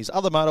Sydney's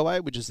other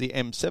motorway, which is the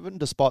M7,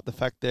 despite the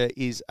fact there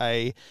is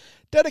a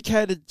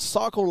dedicated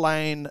cycle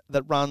lane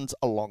that runs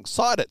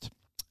alongside it.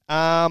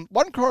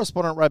 One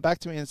correspondent wrote back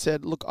to me and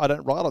said, look, I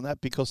don't ride on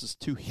that because it's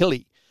too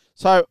hilly.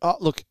 So,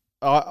 look,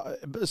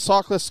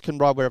 cyclists can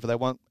ride wherever they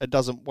want. It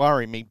doesn't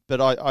worry me,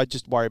 but I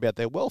just worry about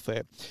their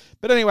welfare.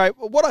 But anyway,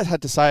 what I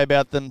had to say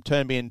about them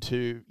turned me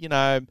into,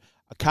 a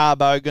car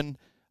bogan.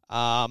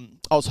 I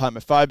was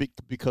homophobic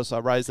because I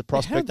raised the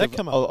prospect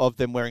of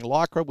them wearing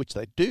Lycra, which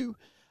they do.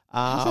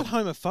 How's that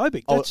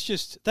homophobic?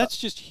 That's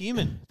just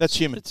human. That's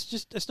human.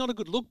 It's not a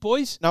good look,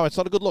 boys. No, it's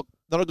not a good look.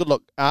 Not a good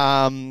look.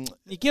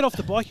 You get off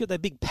the bike, you got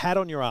that big pad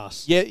on your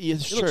ass. Yeah,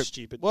 it's true. Looks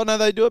stupid. Well, no,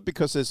 they do it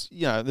because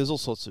there's all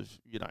sorts of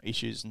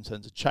issues in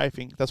terms of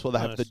chafing. That's why they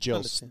have the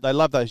gels. They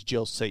love those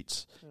gel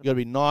seats. You got to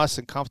be nice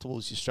and comfortable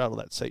as you straddle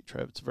that seat,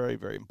 Trev. It's very,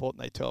 very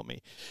important. They tell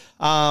me.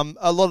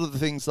 A lot of the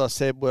things I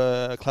said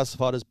were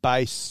classified as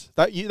base.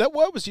 That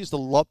word was used a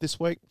lot this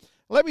week.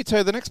 Let me tell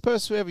you, the next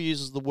person who ever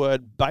uses the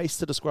word base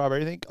to describe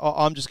anything,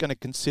 I'm just going to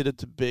consider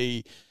to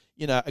be,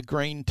 a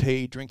green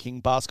tea drinking,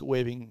 basket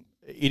weaving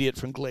idiot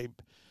from Glebe.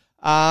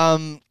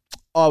 I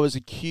was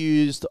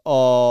accused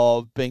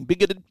of being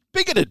bigoted.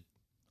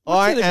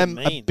 I am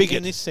a bigot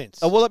in this sense.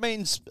 Well, it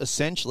means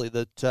essentially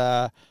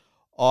that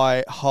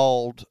I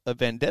hold a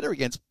vendetta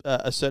against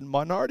a certain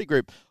minority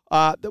group.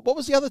 What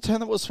was the other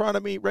term that was thrown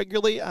at me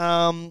regularly?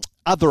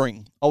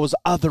 Othering. I was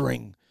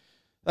othering.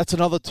 That's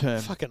another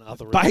term. Fucking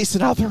othering. Base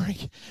and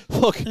othering.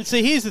 Look. And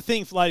see, here's the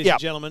thing, ladies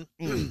and gentlemen.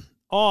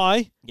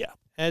 I,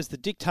 as the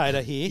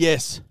dictator here,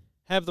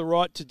 have the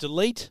right to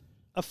delete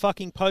a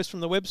fucking post from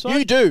the website.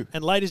 You do.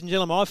 And ladies and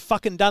gentlemen, I've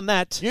fucking done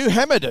that. You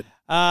hammered it.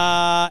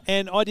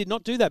 And I did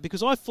not do that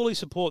because I fully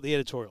support the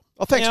editorial.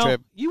 Oh, thanks, now,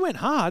 Trev. You went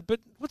hard, but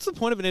what's the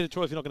point of an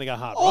editorial if you're not going to go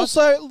hard,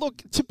 also, right?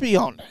 look, to be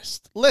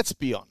honest, let's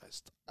be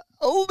honest,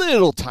 a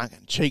little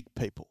tongue-in-cheek,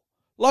 people.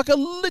 Like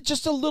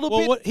just a little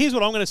bit. Well, here's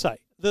what I'm going to say.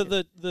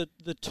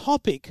 The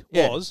topic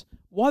was,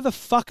 why the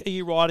fuck are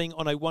you riding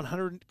on a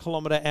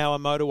 100-kilometre-hour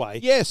motorway?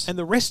 Yes. And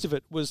the rest of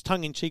it was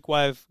tongue-in-cheek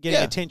way of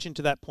getting attention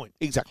to that point.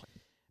 Exactly.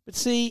 But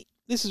see,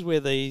 this is where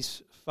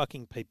these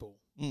fucking people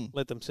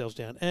let themselves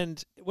down.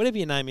 And whatever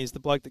your name is, the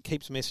bloke that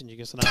keeps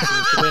messaging us and asking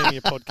us to be on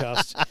your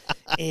podcast,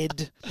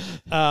 Ed,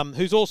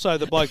 who's also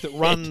the bloke that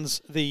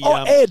runs the...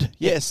 Ed.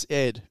 Yes,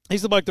 Ed.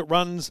 He's the bloke that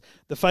runs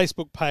the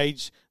Facebook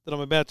page that I'm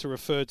about to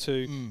refer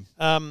to.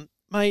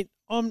 Mate,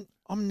 I'm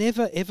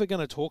never, ever going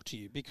to talk to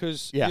you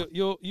because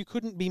you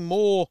couldn't be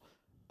more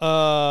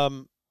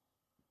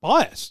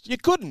biased. You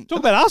couldn't. Talk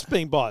about us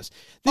being biased.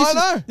 I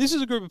know. This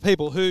is a group of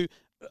people who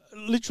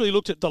literally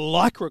looked at the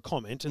Lycra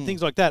comment and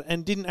things like that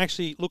and didn't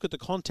actually look at the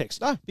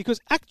context. No. Because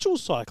actual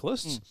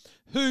cyclists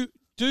who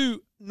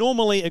do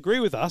normally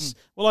agree with us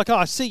were like,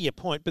 I see your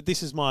point, but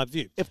this is my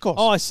view. Of course.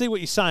 I see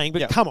what you're saying,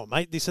 but come on,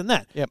 mate, this and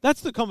that. Yep.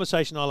 That's the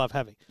conversation I love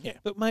having. Yeah.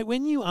 But, mate,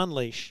 when you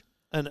unleash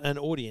an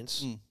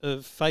audience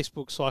of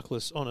Facebook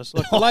cyclists on us.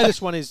 Like the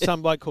latest one is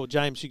some bloke called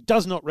James who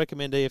does not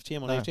recommend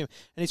EFTM on EFTM. And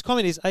his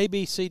comment is A,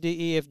 B, C,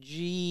 D, E, F,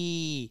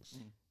 G.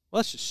 Well,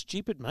 that's just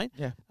stupid, mate.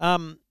 Yeah.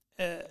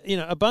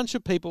 A bunch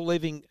of people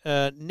leaving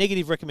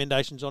negative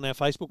recommendations on our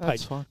Facebook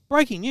page. That's fine.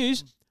 Breaking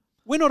news.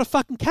 We're not a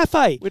fucking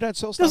cafe. We don't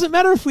sell stuff. Doesn't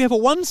matter if we have a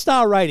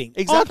 1-star rating.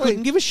 Exactly. I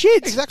couldn't give a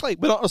shit. Exactly.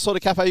 We're not the sort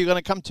of cafe you're going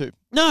to come to.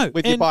 No.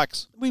 With your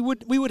bikes. We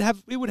would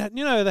have,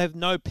 they have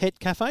no pet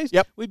cafes.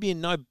 Yep. We'd be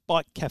in no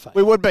bike cafe.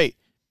 We would be.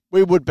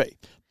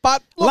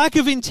 But look, lack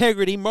of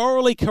integrity,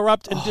 morally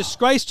corrupt, and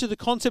disgrace to the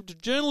concept of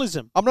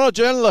journalism. I'm not a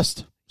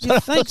journalist. Yeah,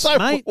 thanks,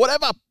 mate.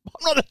 Whatever.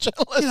 I'm not a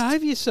journalist. Get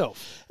over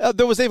yourself.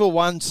 There was even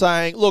one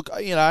saying, look,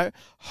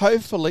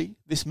 hopefully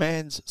this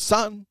man's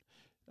son,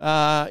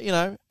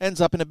 ends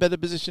up in a better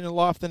position in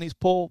life than his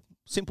poor,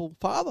 simple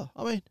father.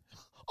 I mean,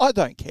 I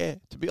don't care,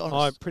 to be honest.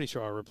 I'm pretty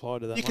sure I replied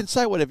to that. You can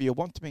say whatever you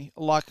want to me.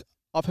 Like,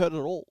 I've heard it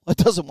all. It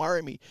doesn't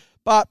worry me.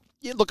 But,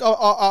 yeah, look,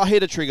 I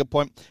hit a trigger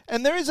point.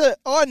 And there is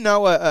I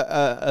know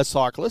a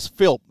cyclist.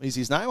 Phil is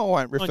his name. I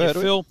won't refer to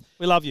Phil. him.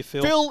 We love you,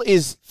 Phil. Phil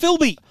is...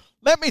 Philby.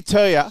 Let me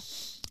tell you,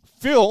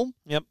 Phil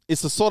Yep.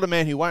 is the sort of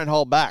man who won't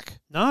hold back.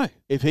 No.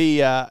 If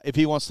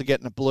he wants to get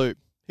in a blue,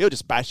 he'll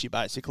just bash you,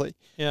 basically.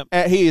 Yep.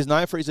 He is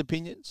known for his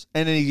opinions,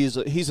 and he's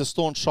a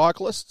staunch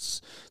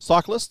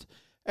cyclist.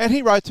 And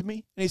he wrote to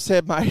me, and he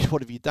said, mate,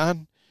 what have you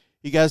done?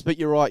 He goes, but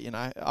you're right,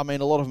 I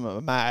mean, a lot of them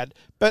are mad.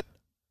 But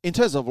in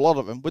terms of a lot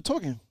of them, we're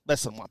talking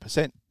less than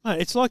 1%.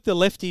 Mate, it's like the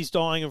lefties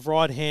dying of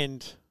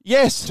right-hand.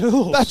 Yes,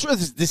 tools. that's what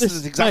this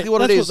is exactly mate,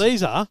 what it is. That's what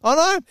these are. I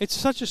know. It's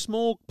such a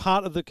small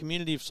part of the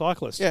community of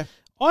cyclists. Yeah.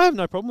 I have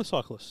no problem with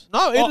cyclists.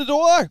 No, neither do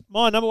I.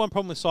 My number one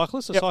problem with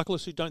cyclists are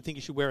cyclists who don't think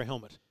you should wear a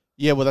helmet.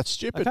 Yeah, well, that's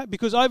stupid. Okay,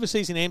 because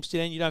overseas in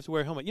Amsterdam, you don't have to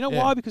wear a helmet. You know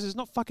Yeah. why? Because there's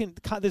not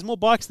there's more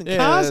bikes than Yeah,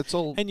 cars, it's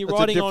all, and you're it's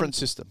riding a different on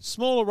system.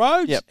 smaller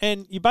roads, Yep.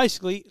 and you're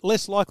basically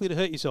less likely to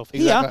hurt yourself.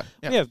 Exactly. Here,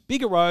 Yep. we have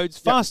bigger roads,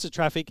 faster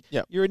traffic.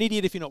 Yep. You're an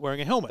idiot if you're not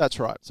wearing a helmet. That's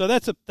right. So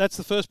that's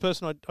the first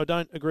person I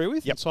don't agree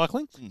with in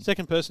cycling.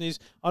 Second person is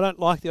I don't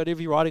like the idea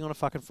of you riding on a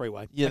fucking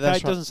freeway. Yeah, okay? that's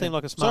It right. doesn't seem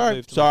like a smart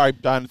move to me. Sorry,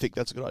 don't think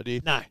that's a good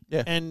idea. No.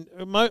 Yeah. And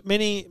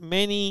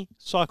many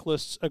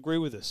cyclists agree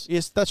with us.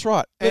 Yes, that's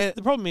right. But And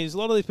the problem is a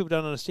lot of these people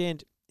don't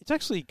understand it's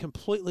actually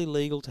completely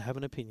legal to have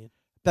an opinion.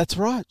 that's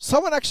right.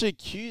 Someone actually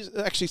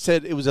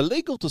said it was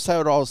illegal to say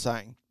what I was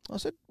saying. I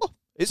said, well,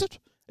 is it?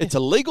 It's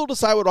illegal to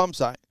say what I'm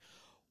saying.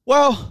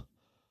 Well,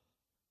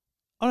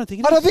 I don't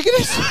think I don't think it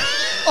is.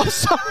 I'm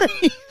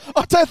sorry.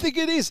 I don't think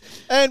it is.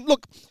 And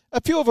look,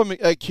 a few of them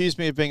accused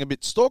me of being a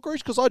bit stalkerish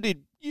because I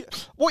did.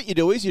 What you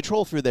do is you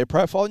trawl through their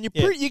profile and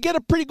you get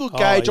a pretty good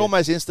gauge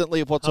almost instantly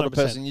of what sort of 100%.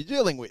 person you're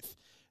dealing with.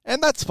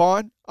 And that's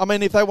fine. I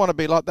mean, if they want to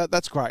be like that,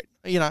 that's great.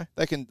 They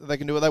can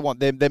do what they want.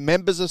 They're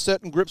members of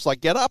certain groups like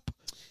Get Up.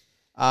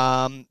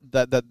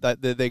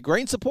 They're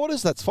Green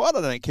supporters. That's fine.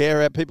 I don't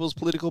care about people's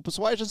political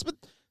persuasions, but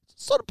it's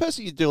the sort of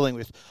person you're dealing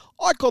with.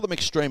 I call them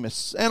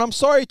extremists, and I'm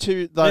sorry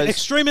to those They're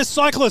extremist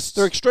cyclists.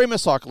 They're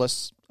extremist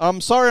cyclists.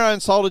 I'm sorry I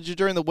insulted you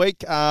during the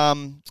week.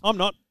 I'm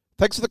not.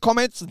 Thanks for the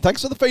comments and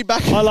thanks for the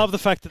feedback. I love the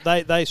fact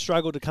that they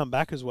struggle to come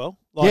back as well.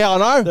 Yeah, I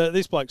know.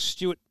 This bloke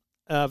Stuart.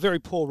 Very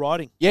poor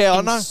writing. Yeah,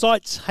 I know.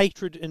 Incites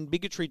hatred and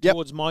bigotry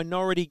towards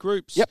minority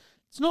groups. Yep.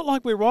 It's not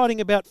like we're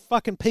writing about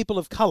fucking people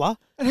of colour.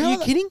 Are you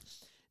kidding?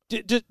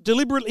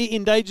 Deliberately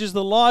endangers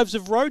the lives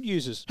of road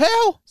users.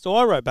 How? So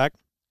I wrote back,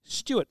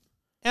 Stuart,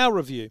 our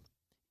review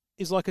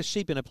is like a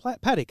sheep in a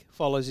paddock,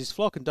 follows his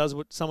flock and does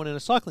what someone in a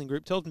cycling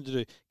group tells him to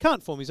do.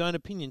 Can't form his own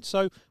opinion,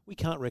 so we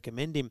can't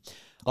recommend him.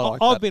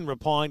 I've been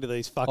replying to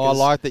these fuckers. I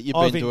like that you've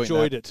been doing that. I've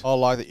enjoyed it. I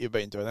like that you've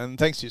been doing that, and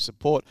thanks for your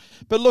support.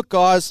 But look,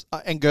 guys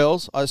and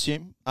girls, I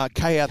assume,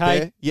 Kay out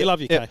there. We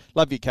love you, Kay.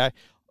 Love you, Kay.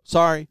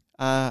 Sorry,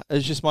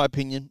 it's just my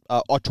opinion.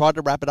 I tried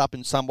to wrap it up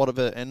in somewhat of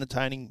an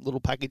entertaining little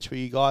package for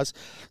you guys.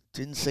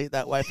 Didn't see it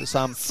that way for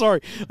some.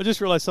 Sorry, I just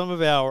realised some of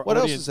our What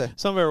else is there?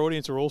 Some of our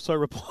audience are also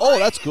replying. Oh,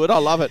 that's good. I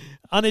love it.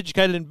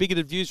 Uneducated and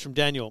bigoted views from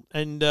Daniel,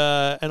 and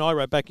I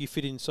wrote back, "You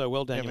fit in so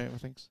well, Daniel." Yeah, man,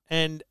 thanks.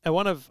 And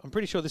I'm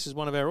pretty sure this is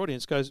one of our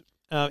audience goes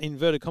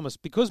inverted commas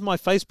because my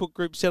Facebook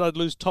group said I'd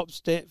lose top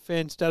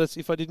fan status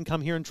if I didn't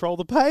come here and troll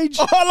the page.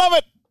 Oh, I love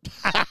it.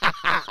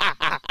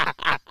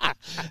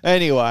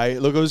 Anyway,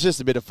 look, it was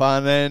just a bit of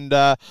fun, and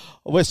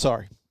we're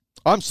sorry.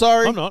 I'm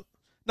sorry. I'm not.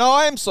 No,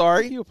 I am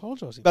sorry. Why are you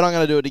apologising? But I'm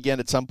going to do it again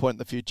at some point in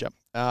the future.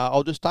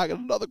 I'll just target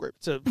another group.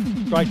 It's a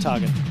great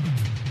target.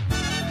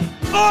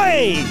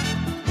 Oi!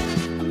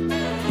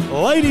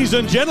 Ladies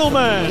and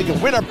gentlemen, You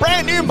can win a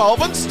brand new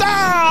Malvern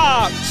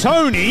Star.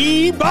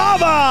 Tony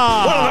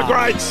Barber! One of the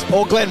greats.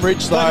 Or Glen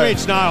Ridge, though. Glen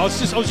Ridge, no, I was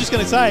just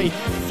going to say,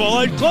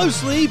 followed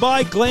closely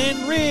by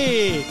Glen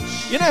Ridge.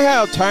 You know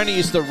how Tony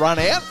used to run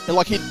out?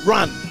 Like he'd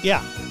run.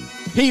 Yeah.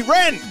 He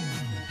ran.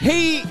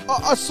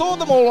 I saw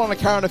them all on a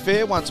current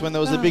affair once when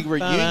there was a big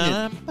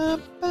reunion.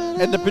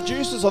 And the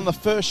producers on the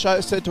first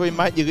show said to him,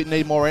 mate, you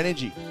need more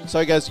energy. So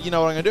he goes, you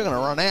know what I'm going to do? I'm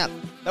going to run out.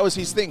 That was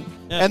his thing.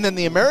 Yeah. And then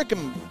the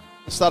American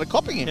started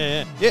copying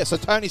him. Yeah. So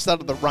Tony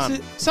started the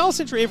run. Sale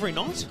Century every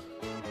night?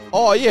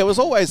 Oh, yeah, it was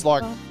always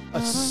like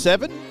a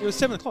 7. It was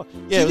 7 o'clock.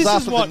 Yeah, it was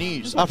after the this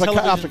news, is what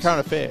after current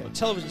affair. What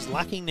television's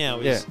lacking now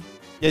is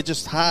Yeah,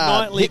 just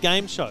hard. nightly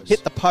game shows.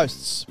 Hit the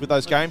posts with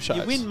those game shows.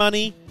 You win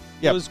money.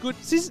 Yep. It was good.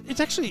 It's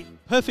actually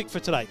perfect for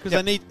today because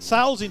they need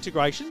sales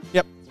integration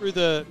through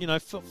the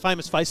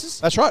famous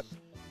faces. That's right.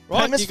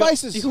 Right? Famous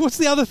faces. What's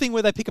the other thing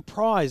where they pick a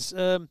prize?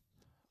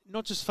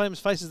 Not just famous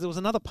faces. There was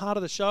another part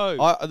of the show.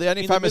 The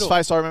only famous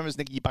face I remember is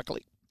Nikki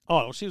Buckley. Oh,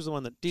 well, she was the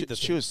one that did the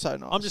thing. She was so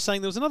nice. I'm just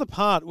saying there was another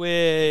part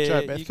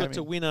where Beth you got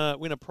to in.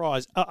 win a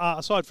prize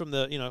aside from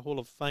the Hall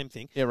of Fame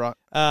thing. Yeah, right.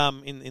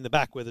 In the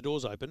back where the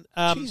doors open.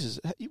 Jesus,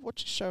 you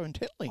watch the show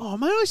intently. Oh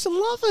man, I used to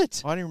love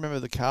it. I only remember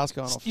the cars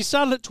going off. You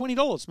started at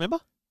 $20, remember?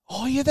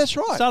 Oh yeah, that's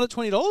right. Started at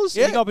 $20.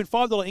 Yeah. You go up in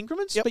 $5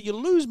 increments, Yep. but you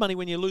lose money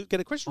when you get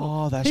a question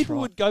wrong. Oh, that's People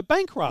right. would go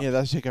bankrupt. Yeah,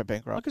 that's go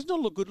bankrupt. Like it's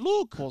not a good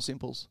look. Poor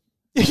simples.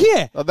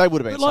 Yeah, They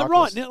would have been but like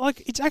right cyclists. now,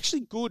 like it's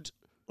actually good.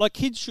 Like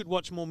kids should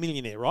watch more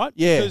Millionaire, right?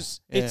 Yeah,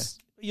 because yeah.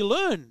 you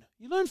learn.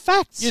 You learn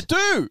facts. You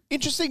do.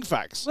 Interesting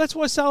facts. Well, that's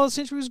why Sailor of the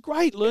Century was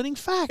great, learning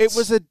facts. It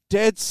was a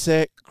dead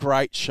set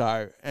great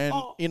show. And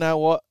you know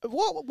what?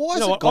 Why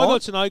is it gone? I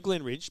got to know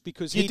Glenn Ridge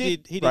because he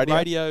did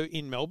radio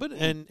in Melbourne,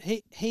 and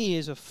he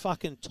is a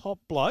fucking top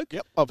bloke.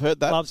 Yep, I've heard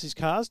that. Loves his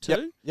cars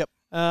too. Yep.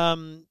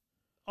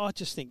 I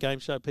just think game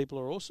show people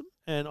are awesome,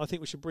 and I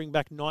think we should bring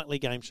back nightly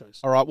game shows.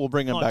 All right, we'll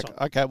bring them back. Time.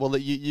 Okay, well,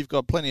 you've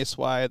got plenty of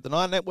sway at the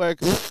Nine Network.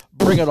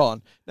 Bring it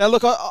on. Now,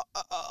 look,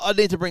 I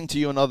need to bring to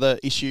you another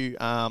issue,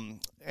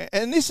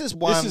 and this is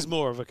one... This is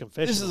more of a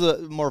confession. This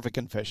is more of a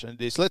confession.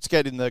 Let's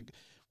get in the...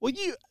 Well,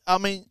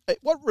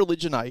 what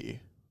religion are you?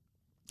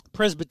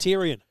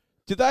 Presbyterian.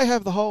 Do they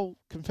have the whole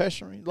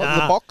confessionary?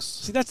 Like the box?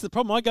 See, that's the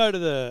problem. I go to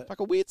the...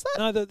 Fucking weird's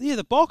that? No,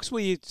 the box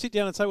where you sit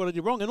down and say what I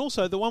did wrong, and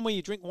also the one where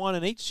you drink wine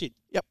and eat shit.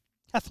 Yep.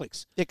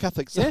 Catholics. Yeah,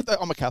 Catholics. Yeah?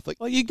 I'm a Catholic.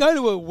 Well, you go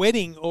to a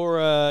wedding or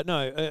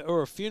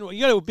a funeral.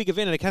 You go to a big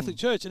event at a Catholic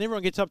church, and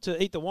everyone gets up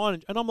to eat the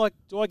wine, and I'm like,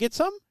 do I get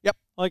some? Yep.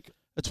 Like,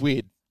 it's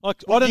weird.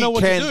 Like, I don't know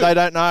what to do. They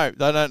don't know.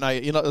 They don't know.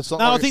 You know, it's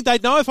not I think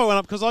they'd know if I went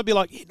up because I'd be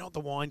like, yeah, not the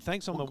wine,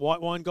 thanks. I'm the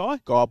white wine guy.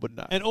 God would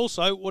know. And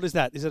also, what is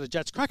that? Is it a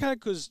Jats cracker?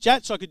 Because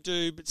Jats I could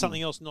do, but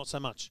something else not so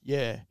much.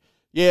 Yeah.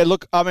 Yeah,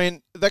 look, I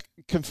mean, that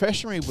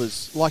confessionary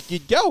was like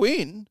you'd go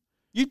in.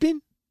 You'd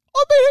been?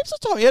 I've been heaps of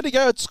time. You had to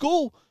go at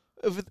school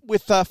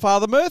with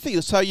Father Murphy.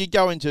 So you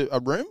go into a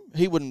room.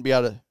 He wouldn't be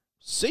able to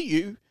see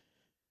you.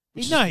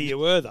 He'd know who you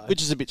were, though.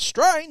 Which is a bit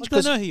strange.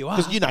 I don't know who you are.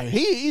 Because you know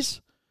he is.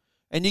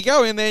 And you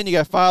go in there and you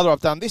go, Father,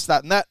 I've done this,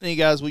 that, and that. And he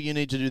goes, well, you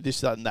need to do this,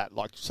 that, and that.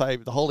 Like, say,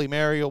 the Holy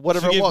Mary or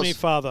whatever it was. Forgive me,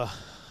 Father,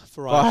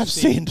 for I have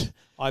sinned.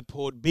 I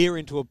poured beer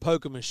into a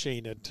poker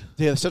machine at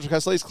the Central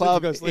Coast Leagues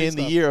Club in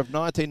the year of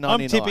 1999.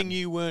 I'm tipping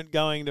you weren't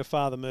going to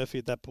Father Murphy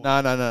at that point. No.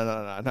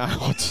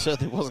 I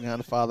certainly wasn't going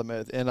to Father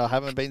Murphy, and I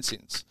haven't been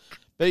since.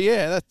 But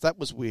yeah, that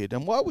was weird.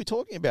 And why are we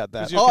talking about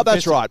that? Oh,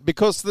 that's right.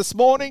 Because this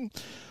morning,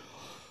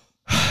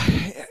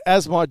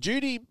 as my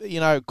duty,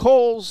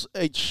 calls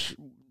each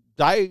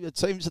day, it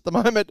seems at the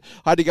moment,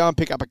 I had to go and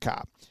pick up a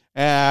car.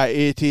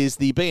 It is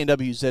the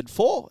BMW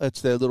Z4.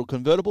 It's their little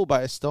convertible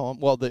based on,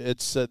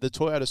 it's the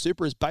Toyota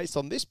Supra is based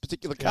on this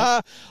particular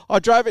car. I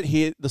drove it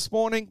here this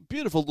morning.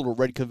 Beautiful little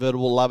red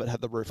convertible. Love it.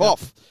 Had the roof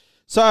off.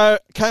 So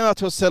came up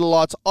to a set of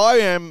lights. I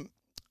am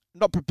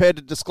not prepared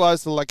to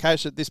disclose the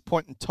location at this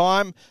point in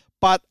time,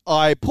 but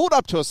I pulled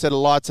up to a set of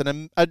lights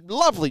and a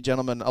lovely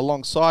gentleman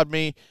alongside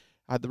me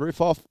had the roof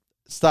off,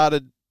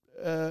 started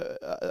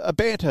a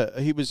banter.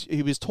 He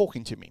was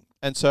talking to me.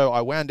 And so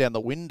I wound down the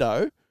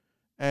window.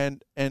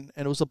 And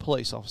it was a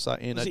police officer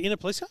Was he in a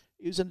police car?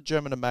 He was in a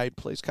German-made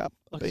police car.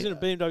 Like he's in a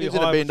BMW. He was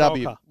in a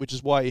BMW, which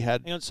is why he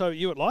had. Hang on, so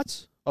you at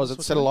lights? I was at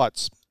a set of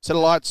lights. Set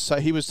of lights. So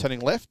he was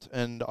turning left,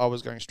 and I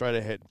was going straight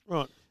ahead.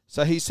 Right.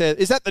 So he said,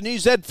 "Is that the new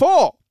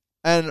Z4?"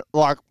 And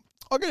like,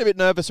 I get a bit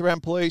nervous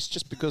around police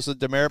just because of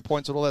demerit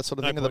points and all that sort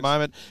of thing at the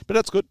moment. But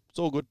that's good. It's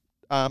all good.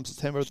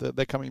 September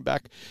they're coming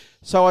back.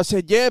 So I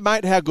said, "Yeah,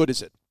 mate, how good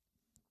is it?"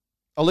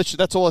 I'll let you.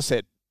 That's all I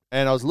said,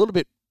 and I was a little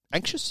bit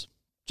anxious.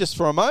 Just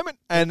for a moment,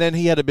 and then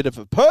he had a bit of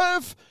a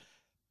perv,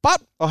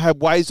 but I had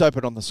Waze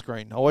open on the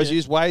screen. I always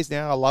use Waze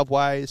now. I love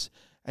Waze.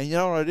 And you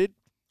know what I did?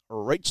 I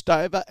reached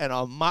over and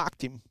I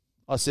marked him.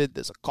 I said,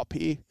 there's a cop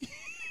here.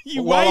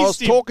 While I was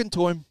talking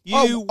to him.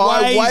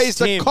 I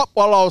wazed a cop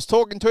while I was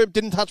talking to him.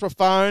 Didn't touch my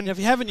phone. Now, if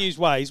you haven't used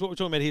Waze, what we're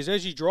talking about here is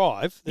as you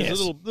drive, there's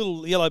a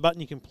little yellow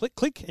button you can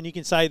click, and you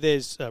can say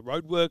there's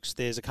roadworks,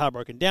 there's a car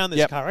broken down,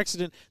 there's a car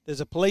accident,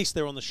 there's a police,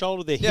 they're on the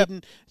shoulder, they're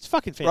hidden. It's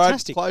fucking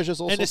fantastic. Road closures,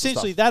 all and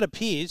essentially that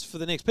appears for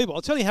the next people.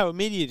 I'll tell you how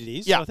immediate it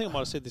is. Yeah. I think I might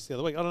have said this the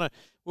other week. I don't know.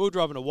 We were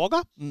driving a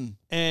Wagga,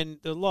 and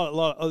a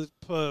lot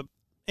of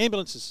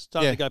ambulances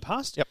started to go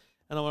past. Yep.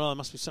 And I went, there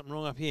must be something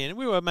wrong up here. And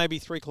we were maybe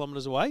 3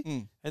 kilometres away.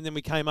 And then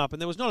we came up,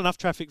 and there was not enough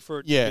traffic for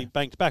it to be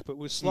banked back, but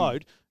we were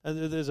slowed.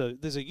 And there's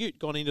a ute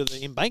gone into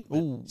the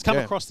embankment. It's come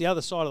across the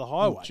other side of the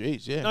highway.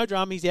 No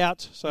drama, he's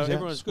out. So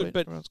everyone's good.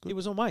 But it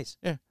was on Waze.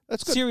 Yeah,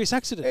 that's good. Serious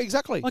accident. Yeah,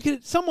 exactly. Like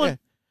someone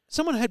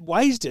had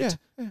Wazed it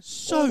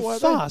so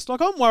fast. Like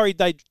I'm worried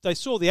they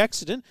saw the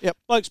accident.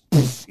 Blokes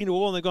into a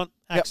wall and they've gone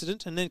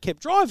accident and then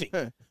kept driving.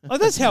 Like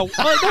that's how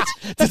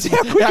that's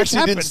how quick he it actually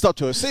happened. didn't stop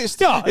to assist.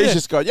 He's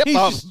just gone,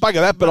 bugger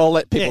that, but I'll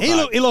let people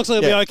know. He looks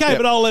like he'll be okay,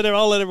 but I'll let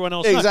everyone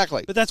else know.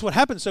 Exactly. But that's what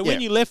happened. So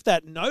when you left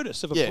that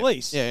notice of a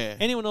police,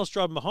 anyone else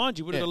driving behind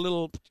you would have got a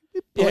little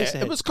police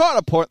ahead. It was kind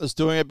of pointless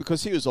doing it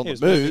because he was on the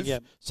move.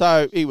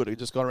 So he would have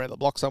just gone around the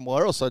block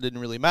somewhere else, so it didn't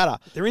really matter.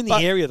 They're in the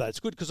area, though. It's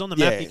good because on the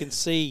map you can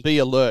see. Be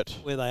alert.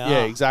 Where they are.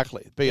 Yeah,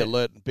 exactly. Be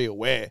alert and be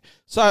aware.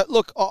 So,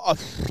 look,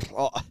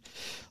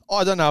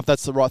 I don't know if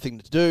that's the right thing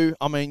to do.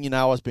 I mean,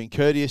 I was being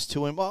courteous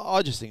to him.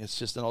 I just think it's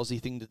just an Aussie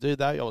thing to do,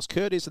 though. I was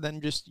courteous and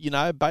then just,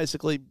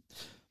 basically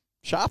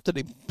shafted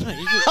him. No,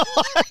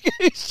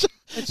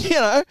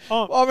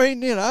 I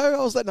mean, I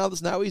was letting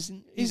others know he's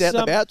out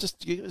and about,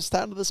 just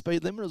starting to the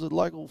speed limit as a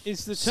local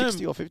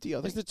 60 or 50, I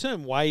think. Is the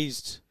term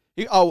Wazed?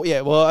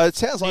 Well, it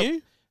sounds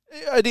like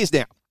it is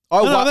now.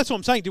 No, that's what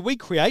I'm saying. Did we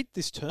create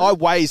this term? I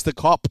wazed the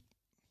cop.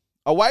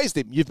 I wazed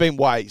him. You've been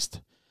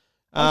wazed.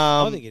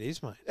 I think it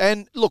is, mate.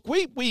 And look,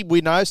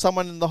 we know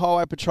someone in the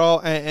highway patrol,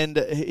 and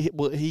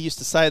he used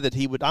to say that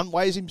he would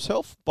unwaze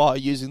himself by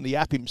using the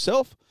app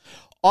himself.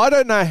 I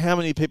don't know how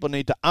many people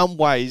need to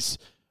unwaze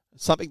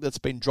something that's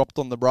been dropped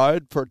on the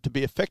road for it to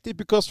be effective.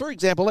 Because, for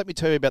example, let me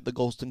tell you about the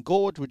Galston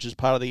Gorge, which is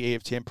part of the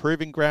EFTM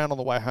Proving Ground on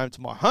the way home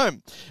to my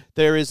home.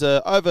 There is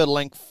a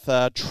over-length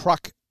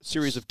truck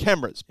series of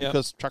cameras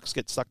because trucks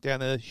get stuck down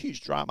there.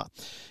 Huge drama.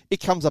 It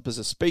comes up as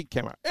a speed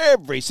camera.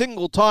 Every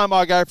single time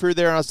I go through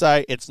there and I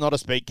say, it's not a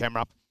speed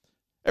camera.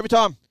 Every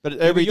time. But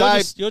every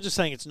day. You're just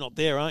saying it's not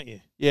there, aren't you?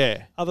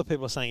 Yeah. Other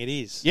people are saying it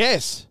is.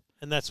 Yes.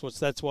 And that's why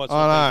it's not being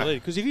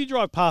deleted. Because if you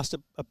drive past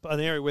an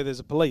area where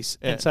there's a police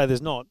and say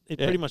there's not, it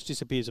pretty much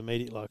disappears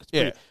immediately. Like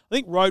I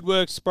think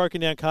roadworks,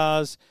 broken down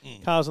cars,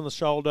 cars on the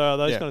shoulder,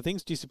 those kind of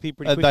things disappear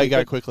pretty quickly. They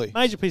go quickly.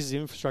 Major pieces of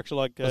infrastructure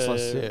like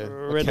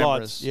red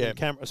lights,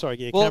 cameras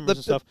and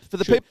stuff. For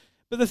the people,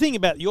 but the thing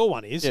about your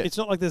one is, it's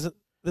not like there's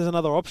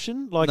another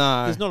option. Like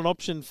there's not an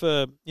option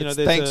for there's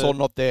thanks or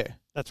not there.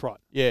 That's right.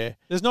 Yeah.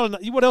 There's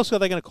not. What else are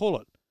they going to call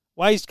it?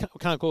 Waze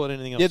can't call it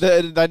anything else.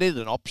 Yeah, they need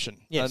an option.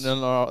 Yes.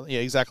 Yeah,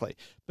 exactly.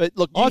 But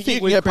look, I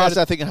think you can go past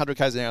that thing 100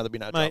 k's an hour, there'll be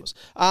no drivers.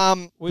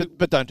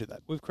 But don't do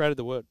that. We've created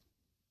the word.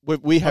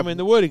 We have. I mean,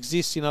 the word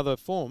exists in other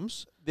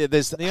forms.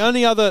 There's the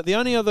only other.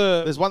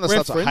 There's one that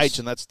starts with H,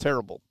 and that's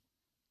terrible.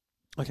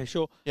 Okay,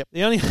 sure. Yep.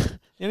 The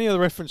only other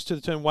reference to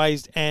the term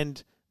Wazed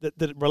and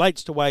that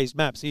relates to Wazed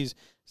maps is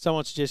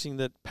someone suggesting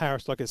that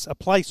Paris, like a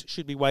place,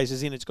 should be Wazed,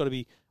 as in it's got to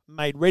be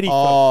made ready for.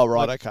 Oh,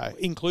 right, okay.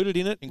 Included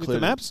in it with the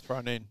maps.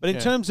 Thrown in. But in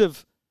terms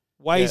of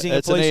wazing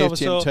a police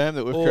officer term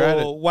that we've or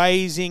created.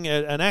 wazing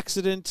an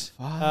accident,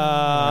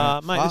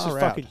 mate, this is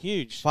fucking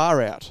huge.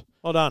 Far out.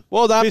 Well done.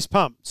 Well done. Fist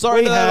pump.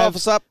 Sorry to that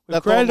officer.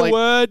 We've created a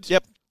word.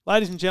 Yep.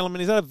 Ladies and gentlemen,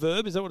 is that a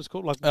verb? Is that what it's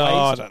called? Like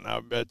I don't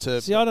know. But,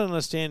 see, I don't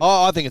understand.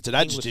 Oh, I think it's an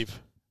adjective.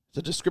 It's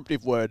a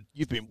descriptive word.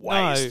 You've been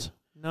wazed.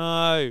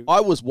 No. I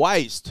was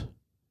wazed.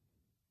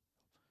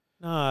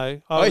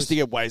 No. I used to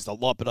get wazed a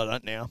lot, but I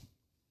don't now.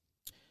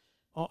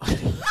 Oh.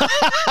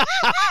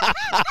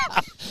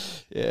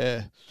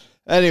 Yeah.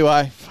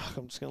 Anyway. Fuck,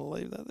 I'm just going to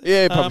leave that there.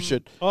 Yeah, you probably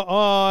should.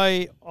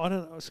 I don't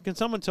know. Can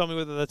someone tell me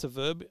whether that's a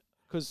verb?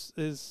 Because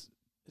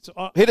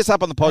hit us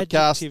up on the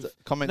podcast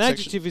comment section. An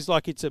adjective is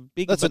like it's a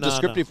big That's banana. a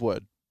descriptive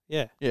word.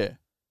 Yeah. Yeah.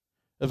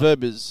 A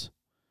verb is...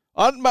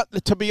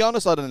 But to be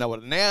honest, I don't know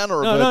what a noun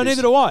or a verb is. No,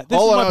 neither do I.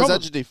 All I know is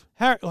adjective.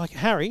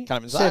 Harry,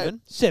 can't even say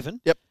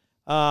seven. Yep.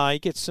 He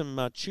gets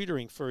some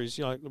tutoring for his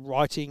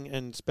writing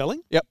and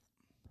spelling. Yep.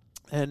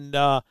 And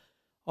I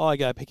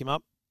go pick him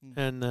up,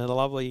 and the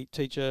lovely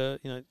teacher,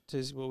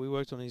 says, "Well, we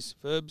worked on his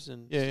verbs,"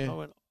 and I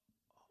went,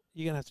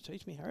 "You're gonna have to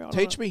teach me, Harry.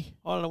 Teach me.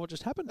 I don't know what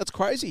just happened. That's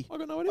crazy. I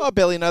got no idea. I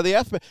barely know the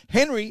alphabet.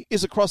 Henry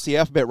is across the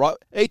alphabet, right?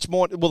 Each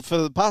morning, well, for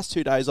the past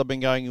 2 days, I've been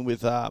going in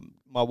with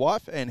my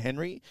wife and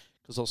Henry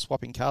because I was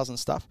swapping cars and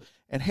stuff.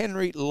 And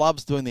Henry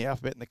loves doing the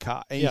alphabet in the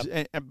car.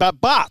 And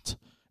but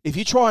if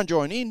you try and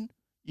join in,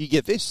 you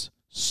get this.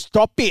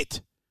 Stop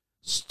it,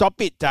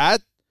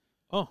 Dad.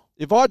 Oh,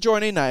 if I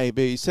join in A,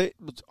 B, C,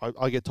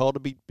 I get told to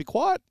be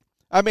quiet.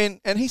 I mean,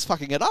 and he's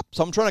fucking it up,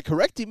 so I'm trying to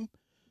correct him.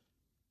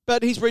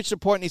 But he's reached a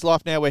point in his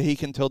life now where he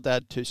can tell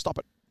Dad to stop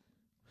it.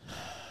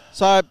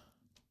 So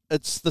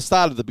it's the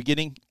start of the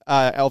beginning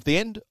of the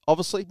end,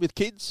 obviously, with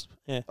kids.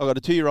 Yeah. I've got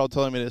a 2-year-old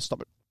telling me to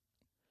stop it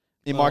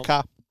in my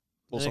car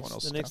or someone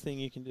else's car. The next thing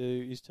you can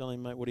do is tell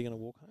him, mate, what are you going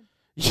to walk home?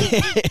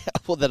 Yeah,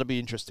 well, that'll be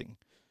interesting.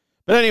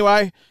 But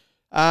anyway,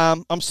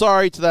 I'm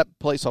sorry to that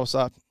police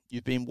officer.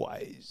 You've been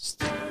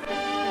wazed.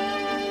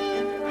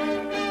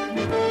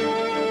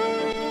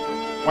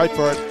 Wait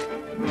for it.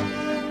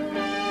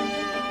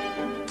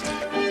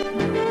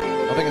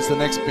 I think it's the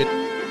next bit.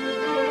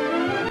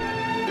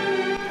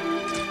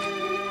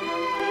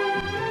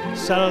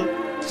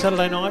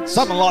 Saturday nights.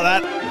 Something like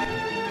that.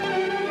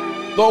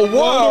 The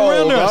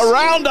world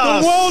around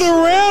us. The world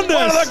around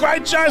us. One of the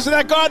great shows with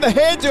that guy in the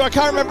hairdo. I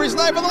can't remember his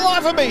name for the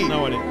life of me.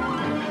 No idea.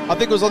 I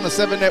think it was on the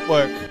 7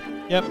 Network.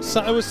 Yep.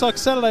 So it was like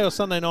Saturday or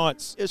Sunday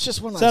nights. It's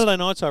just one of Saturday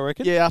nights, I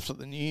reckon. Yeah, after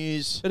the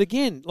news. But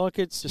again, like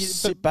it's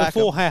just sit back.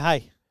 Before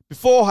Hey.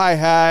 Before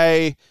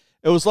Hey.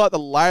 It was like the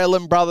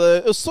Leyland brother.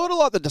 It was sort of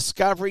like the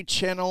Discovery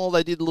Channel.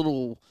 They did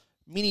little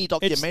mini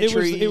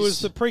documentaries. It was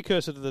the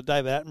precursor to the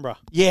David Attenborough.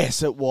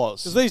 Yes, it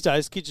was. Because these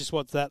days, kids just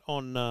watch that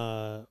on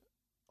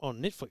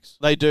Netflix.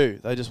 They do.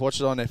 They just watch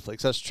it on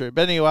Netflix. That's true.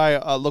 But anyway,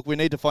 look, we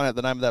need to find out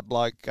the name of that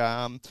bloke.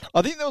 I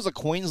think there was a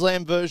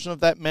Queensland version of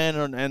that man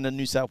and a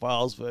New South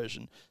Wales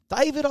version.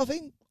 David, I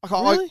think.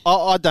 Really?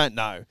 I don't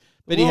know.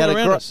 But he had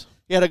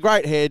a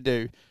great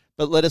hairdo.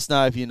 But let us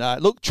know if you know.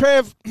 Look,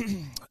 Trev,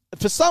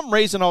 for some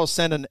reason I was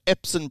sent an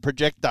Epson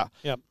projector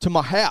to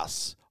my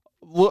house.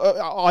 Well,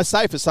 I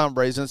say for some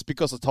reason it's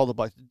because I told the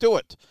bloke to do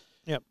it.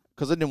 Yep.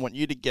 Because I didn't want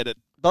you to get it.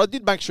 But I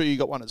did make sure you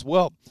got one as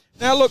well.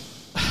 Now, look,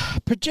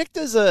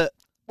 projectors are...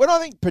 When I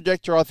think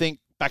projector, I think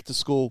back to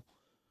school.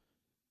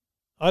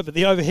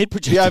 The overhead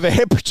projector. The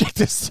overhead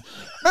projectors.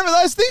 Remember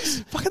those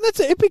things? Fucking that's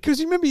epic because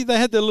you remember they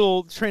had the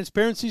little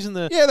transparencies and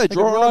they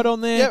draw right on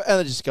there. Yeah, and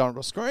they just go on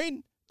a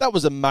screen. That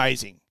was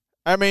amazing.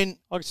 I mean...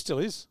 Like it still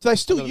is. Do they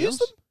still use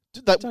them?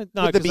 Would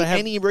there be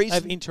any reason? They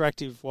have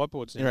interactive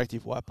whiteboards now.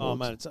 Interactive whiteboards. Oh,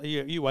 man.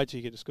 You wait till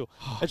you get to school.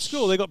 At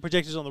school, they've got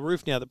projectors on the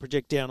roof now that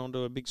project down onto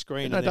a big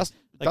screen. Dust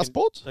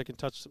boards? They can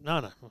touch them.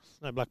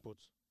 No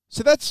blackboards.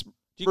 So that's... Do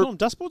you call them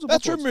dustboards or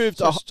that's blackboards? removed...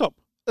 Stop.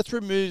 That's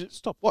removed...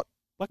 Stop. What?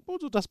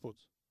 Blackboards or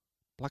dustboards?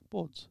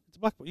 Blackboards. It's a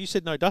blackboard. You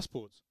said no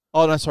dustboards.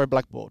 Oh, no, sorry,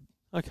 blackboard.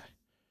 Okay.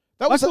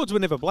 Blackboards were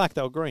never black.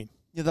 They were green.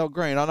 Yeah, they were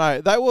green. I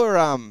know. They were.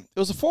 It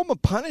was a form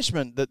of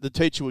punishment that the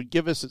teacher would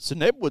give us at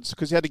St Edwards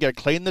because you had to go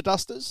clean the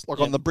dusters,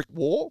 on the brick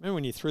wall. Remember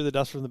when you threw the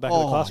dust from the back of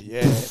the class? Oh,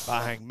 yeah.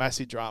 Bang.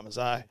 Massive dramas,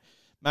 eh?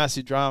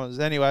 Massive dramas.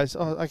 Anyways,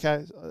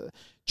 okay.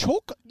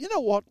 Chalk, you know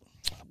what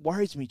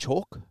worries me,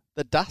 chalk?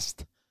 The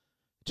dust.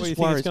 What do you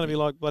think it's going to be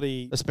like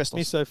bloody asbestos?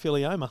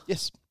 Mesothelioma?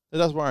 Yes, it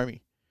does worry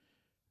me.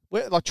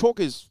 Chalk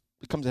it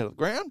comes out of the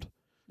ground.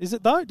 Is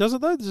it though? Does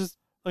it though?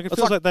 It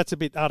feels like that's a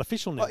bit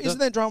artificial now. Isn't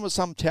there drama with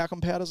some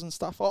talcum powders and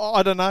stuff? Oh,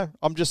 I don't know.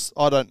 I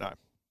don't know.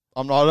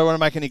 I don't want to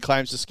make any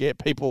claims to scare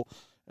people,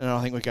 and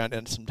I think we're going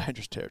down to some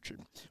dangerous territory.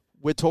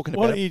 We're talking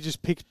about... Why don't you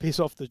just piss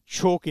off the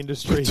chalk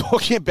industry? We're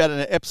talking about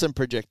an Epson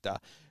projector.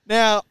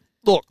 Now,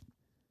 look,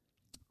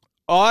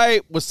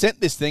 I was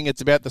sent this thing.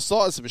 It's about the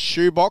size of a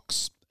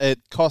shoebox. It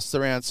costs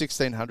around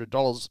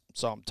 $1,600,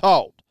 so I'm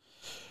told.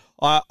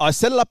 I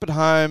set it up at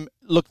home.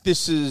 Look,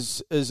 this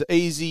is as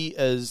easy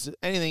as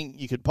anything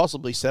you could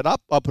possibly set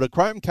up. I put a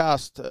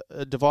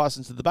Chromecast device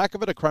into the back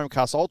of it, a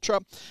Chromecast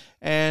Ultra,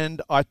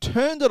 and I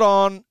turned it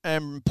on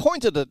and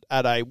pointed it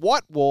at a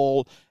white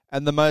wall,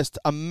 and the most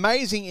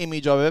amazing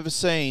image I've ever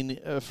seen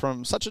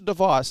from such a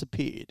device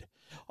appeared.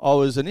 I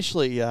was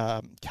initially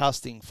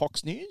casting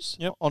Fox News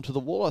onto the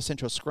wall. I sent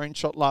you a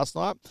screenshot last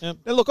night. Yep.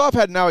 Now, look, I've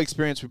had no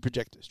experience with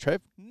projectors,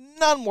 Trev.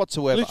 None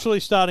whatsoever. Literally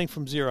starting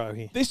from zero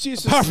here. This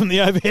uses apart from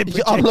the overhead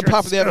projector.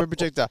 Apart from the overhead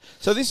projector.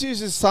 So this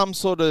uses some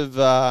sort of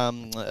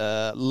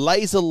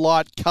laser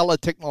light color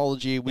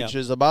technology, which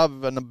is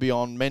above and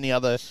beyond many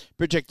other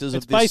projectors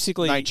of this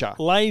basically nature.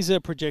 Laser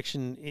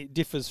projection. It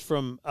differs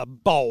from a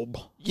bulb.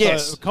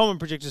 Yes. So common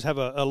projectors have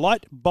a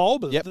light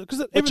bulb. Yep.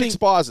 Which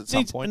expires at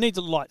some point. It needs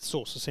a light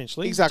source,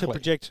 essentially, exactly, to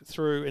project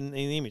through in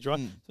the image, right?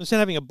 So instead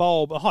of having a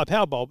bulb, a high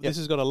power bulb, this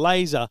has got a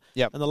laser,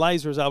 and the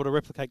laser is able to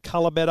replicate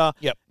color better.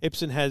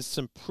 Epson has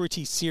some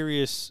pretty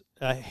serious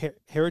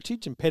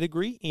heritage and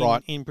pedigree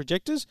in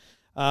projectors,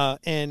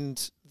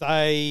 and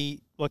they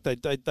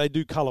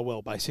do color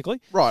well, basically.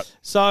 Right.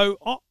 So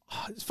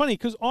it's funny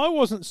because I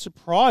wasn't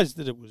surprised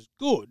that it was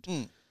good,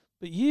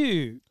 but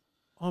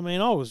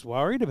I was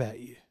worried about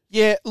you.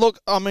 Yeah, look,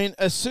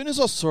 as soon as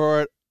I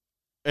saw it,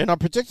 and I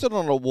projected it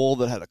on a wall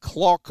that had a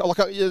clock.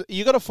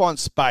 You got to find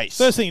space.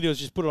 First thing you do is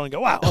just put it on and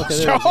go, wow.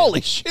 Okay,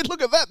 holy shit,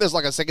 look at that. There's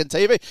like a second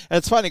TV. And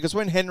it's funny because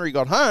when Henry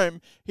got home,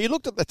 he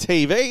looked at the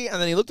TV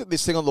and then he looked at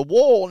this thing on the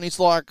wall and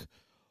he's like,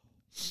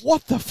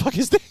 what the fuck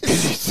is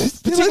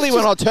this? Particularly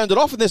when I turned it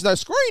off and there's no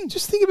screen.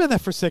 Just think about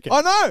that for a second.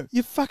 I know.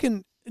 You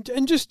fucking...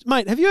 And just,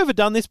 mate, have you ever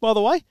done this, by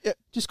the way? Yeah.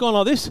 Just gone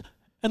like this?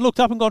 And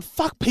looked up and gone,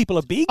 fuck, people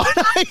are big. I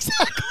know,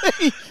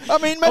 exactly.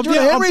 Imagine what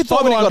Henry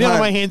thought when he got down home. On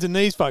my hands and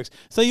knees, folks.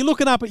 So you're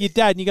looking up at your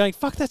dad and you're going,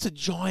 fuck, that's a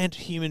giant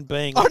human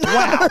being. Like,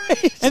 wow.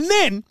 And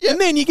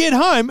then you get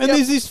home and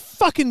there's this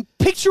fucking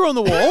picture on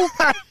the wall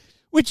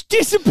which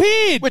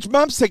disappeared. Which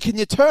Mum said, can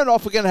you turn it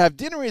off? We're going to have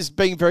dinner. He's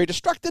being very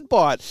distracted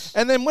by it.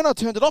 And then when I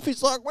turned it off,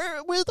 he's like,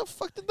 where the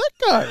fuck did that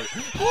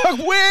go?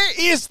 Like, where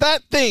is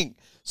that thing?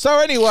 So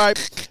anyway,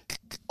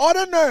 I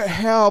don't know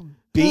how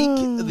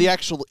big the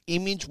actual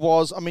image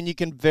was. You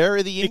can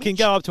vary the image. It can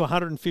go up to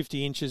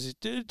 150 inches.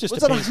 It just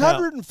was it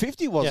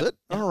 150, was it?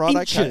 Yeah. All right,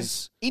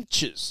 inches.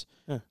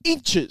 Okay.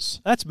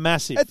 Inches. That's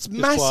massive. That's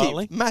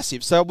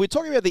massive. So we're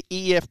talking about the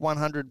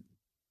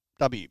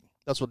EF100W.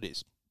 That's what it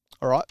is.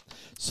 All right.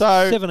 So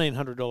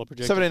 $1,700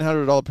 projector.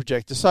 $1,700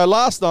 projector. So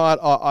last night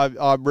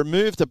I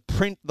removed a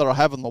print that I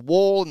have on the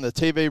wall in the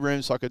TV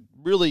room so I could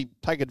really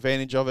take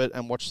advantage of it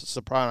and watch The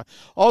Soprano.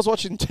 I was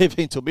watching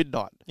TV until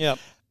midnight. Yeah.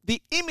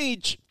 The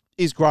image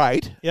is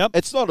great. Yep.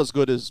 It's not as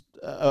good as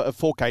a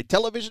 4K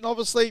television,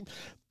 obviously,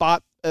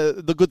 but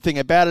the good thing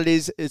about it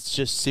is it's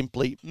just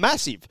simply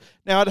massive.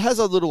 Now, it has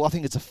a little, I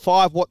think it's a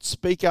 5-watt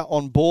speaker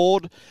on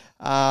board,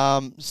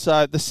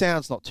 so the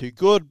sound's not too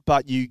good,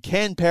 but you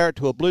can pair it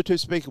to a Bluetooth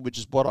speaker, which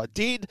is what I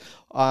did,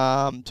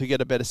 to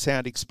get a better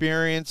sound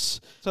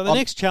experience. So the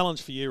next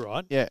challenge for you,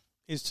 right, yeah,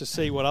 is to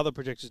see what other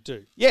projectors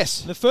do.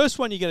 Yes. The first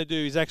one you're going to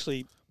do is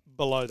actually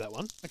below that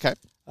one. Okay.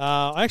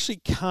 I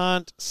actually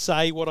can't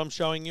say what I'm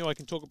showing you. I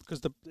can talk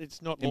because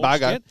it's not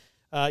embargo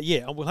launched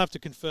yet. And we'll have to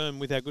confirm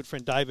with our good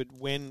friend David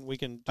when we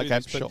can do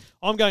this. But sure.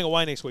 I'm going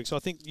away next week, so I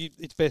think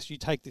it's best you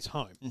take this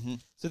home. Mm-hmm.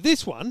 So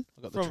this one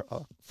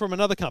from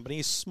another company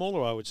is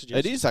smaller, I would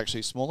suggest. It is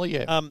actually smaller,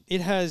 yeah.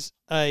 It has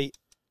a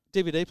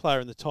DVD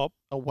player in the top.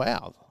 Oh,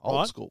 wow.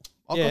 Old school.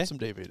 I've got some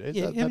DVDs.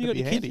 Yeah, have you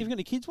got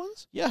any kids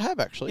ones? Yeah, I have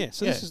actually. Yeah,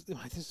 so this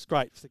is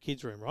great for the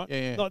kids' room, right?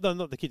 Yeah.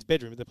 Not the kids'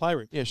 bedroom, but the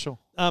playroom. Yeah, sure.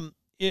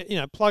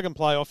 plug and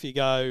play, off you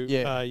go.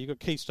 Yeah. You've got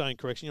keystone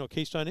correction. You know what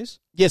keystone is?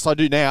 Yes, I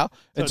do now.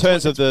 So in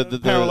terms of the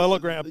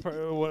parallelogram.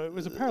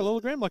 Was it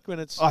parallelogram? Like when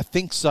it's I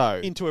think so.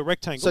 into a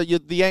rectangle. So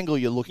the angle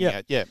you're looking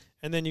at, yeah.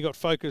 And then you got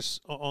focus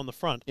on the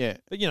front. Yeah.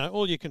 But,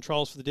 all your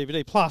controls for the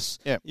DVD. Plus,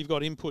 Yep. you've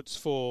got inputs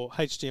for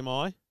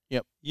HDMI.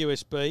 Yep.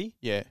 USB.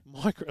 Yeah.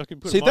 Micro. I can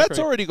put See, micro. that's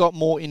already got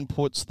more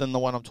inputs than the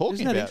one I'm talking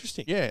Isn't that about.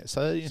 interesting? Yeah.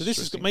 So this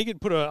has got, you can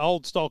put an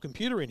old style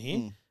computer in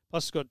here.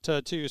 Plus, it's got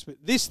 2 USB.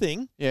 This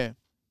thing, yeah,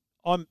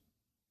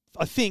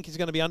 I think is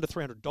going to be under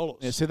 $300.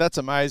 Yeah. See, that's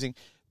amazing.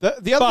 The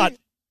other But thing,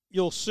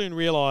 you'll soon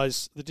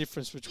realise the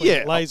difference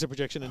between laser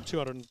projection and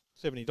 $270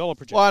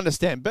 projection. Well, I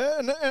understand, but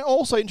and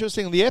also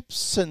interesting, the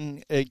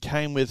Epson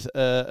came with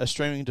a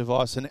streaming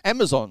device, an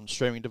Amazon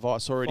streaming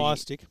device already Fire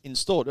stick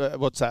installed.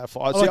 What's that?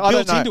 Fire? Oh, See, I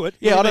built don't know. into it?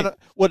 Yeah, What I do you don't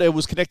know. What it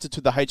was connected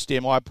to the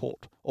HDMI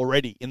port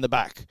already in the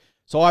back,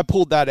 so I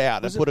pulled that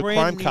out Was and put it a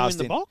brand new Chromecast in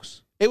the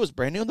box? It was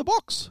brand new in the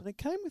box. And it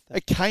came with that.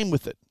 It came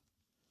with it.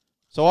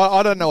 So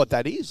I don't know what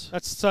that is.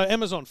 So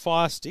Amazon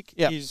Fire Stick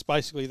Yep. is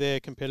basically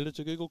their competitor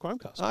to Google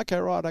Chromecast. Okay,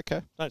 right,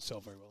 okay. Don't sell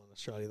very well in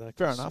Australia, though.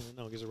 Fair 'cause, enough.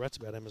 No one gives a rat's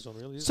about Amazon,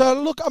 really. Is So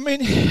look, I mean,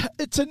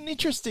 it's an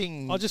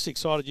interesting. I'm just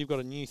excited you've got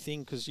a new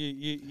thing because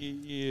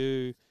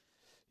you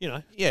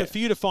know, Yeah. for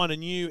you to find a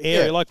new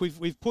area, Yeah. like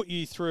we've put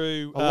you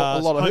through A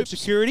lot of home hoops.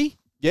 security.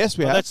 Yes,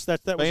 we Well, have. that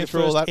was Been your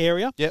through all first that.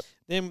 area. Yep.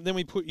 Then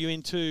we put you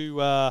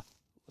into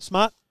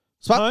smart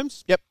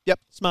homes, Yep.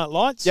 smart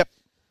lights. Yep.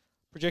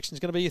 Projection's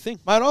going to be your thing.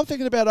 Mate, I'm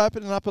thinking about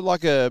opening up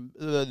like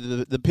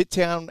the Pit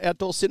Town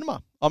outdoor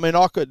cinema. I mean,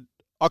 I could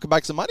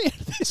make some money out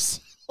of this.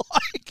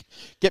 Like,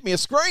 get me a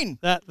screen.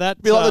 That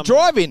Be like the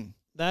drive-in.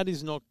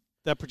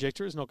 That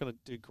projector is not going to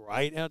do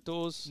great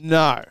outdoors.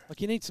 No. Like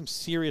you need some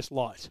serious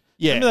light.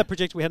 Yeah. Remember that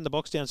projector we had in the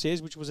box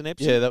downstairs, which was an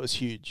Epson? Yeah, that was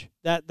huge.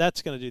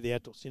 That's going to do the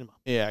outdoor cinema.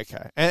 Yeah,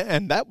 okay.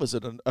 And that was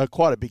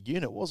quite a big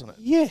unit, wasn't it?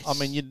 Yes. I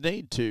mean, you'd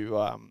need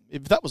to,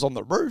 if that was on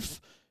the roof,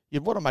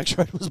 you'd want to make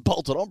sure it was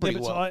bolted on pretty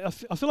well.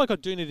 I feel like I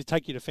do need to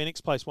take you to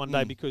Phoenix Place one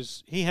day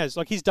because he has,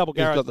 like, his double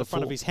garage at the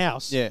front of his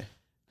house. Yeah.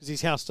 Because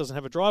his house doesn't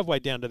have a driveway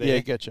down to there. Yeah,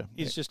 gotcha.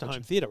 It's just a gotcha.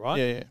 home theatre, right?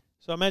 Yeah.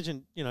 So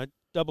imagine,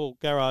 double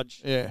garage,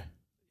 Yeah.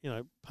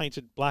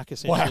 painted black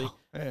essentially. Wow.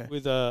 Yeah.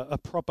 With a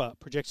proper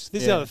projection.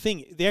 This is Yeah. the other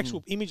thing. The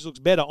actual image looks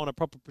better on a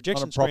proper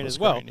projection screen as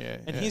well. Yeah,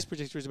 and his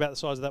projector is about the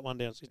size of that one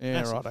downstairs. Yeah,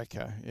 Massive. right,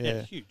 okay.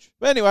 Yeah, huge.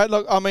 But anyway,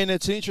 look, I mean,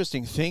 it's an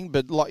interesting thing,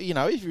 but, like,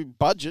 if you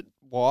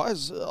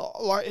budget-wise,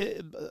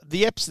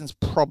 the Epson's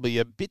probably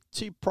a bit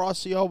too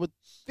pricey, I would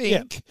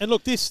think. Yeah. And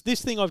look, this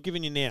thing I've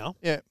given you now,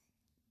 Yeah.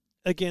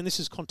 again, this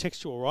is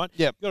contextual, right?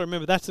 Yep. You've got to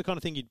remember that's the kind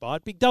of thing you'd buy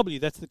at Big W.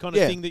 That's the kind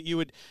of thing that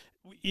you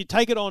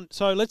take it on.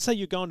 So let's say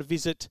you're going to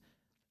visit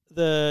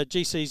the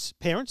GC's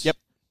parents. Yep.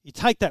 You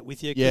take that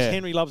with you because Yeah.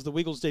 Henry loves the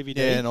Wiggles DVD.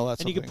 Yeah, and all that and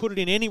sort you of can thing. put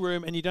it in any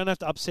room and you don't have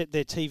to upset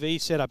their TV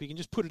setup. You can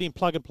just put it in,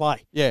 plug and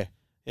play. Yeah.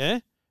 Yeah?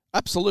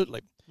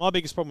 Absolutely. My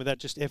biggest problem with that,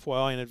 just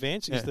FYI in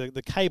advance, is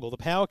the cable, the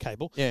power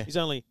cable, is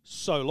only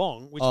so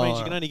long, which means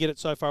you can only get it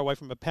so far away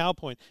from a power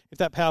point. If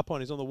that power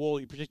point is on the wall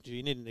you're projecting to,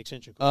 you need an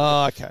extension cord.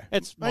 Oh, okay.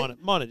 It's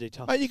minor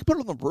detail. Mate, you can put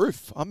it on the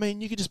roof. I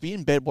mean, you could just be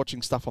in bed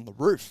watching stuff on the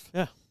roof.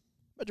 Yeah.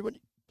 Imagine when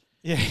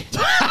Yeah.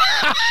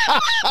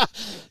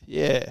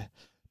 Yeah.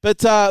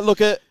 But look,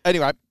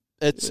 anyway,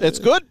 it's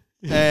good.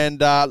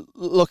 And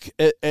look,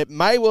 it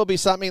may well be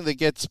something that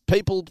gets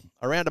people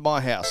around to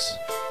my house.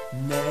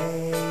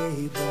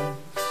 Neighbours.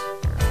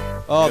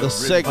 Oh, the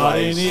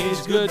Everybody segues.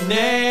 needs good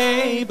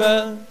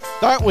neighbours.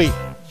 Don't we?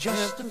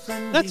 Just a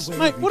friendly That's, way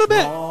mate, we what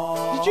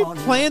about, did you draw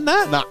plan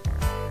that? Nah.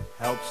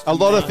 helps A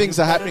lot of things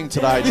are happening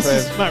today, This Trev.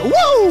 is, mate,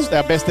 woo! It's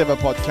our best ever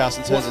podcast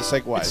in terms of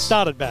It segues.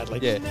 started badly.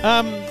 Yeah.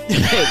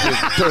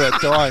 Yeah, We're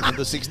dying in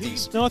the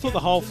 60s. no, I thought the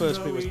whole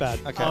first bit was bad.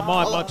 Okay.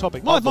 My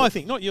topic. I My thought-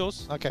 thing, not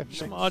yours. Okay.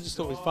 I just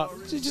thought it was fun.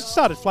 It just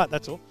started flat,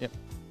 that's all. Yep.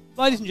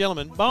 Ladies and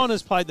gentlemen, Bowen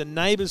has played the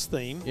Neighbours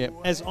theme Yep.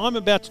 as I'm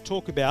about to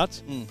talk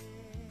about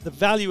the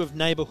value of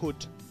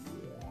neighbourhood.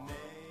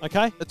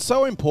 Okay? It's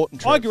so important,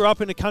 Trev. I grew up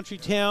in a country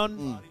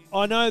town.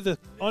 I know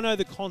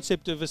the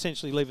concept of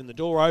essentially leaving the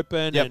door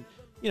open Yep.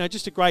 and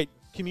just a great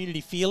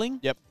community feeling.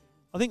 Yep.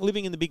 I think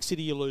living in the big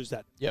city, you lose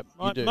that. Yep,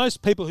 you Right? do.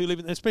 Most people who live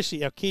in,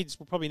 especially our kids,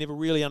 will probably never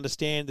really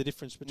understand the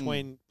difference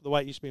between the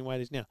way it used to be and the way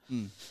it is now.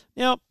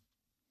 Now,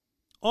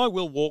 I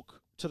will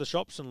walk to the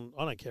shops, and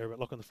I don't care about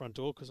locking the front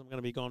door because I'm going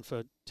to be gone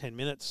for 10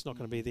 minutes. It's not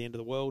going to be the end of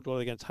the world. What are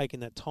they going to take in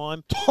that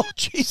time? Oh,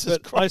 Jesus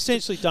But I Christ.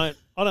 essentially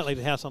I don't leave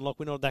the house unlocked.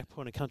 We're not at that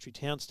point of country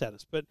town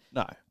status. But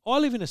No. I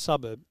live in a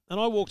suburb, and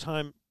I walked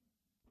home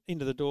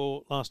into the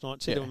door last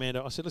night, said to Yeah.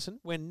 Amanda, I said, listen,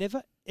 we're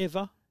never,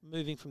 ever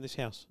moving from this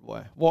house.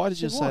 Why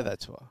did you said, say "Why?" that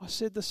to her? I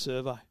said, the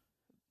survey.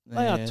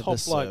 They are top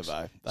the blokes.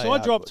 survey. They So I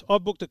are good. I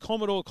booked a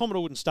Commodore.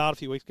 Commodore wouldn't start a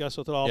few weeks ago,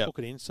 so I thought, I'll Yep. book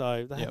it in.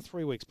 So they Yep. had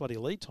 3 weeks bloody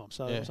lead time,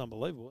 so Yeah. it was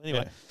unbelievable.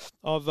 Anyway,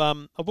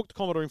 I booked a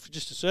Commodore in for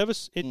just a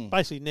service. It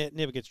basically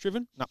never gets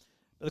driven. No.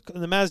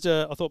 The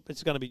Mazda, I thought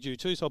it's going to be due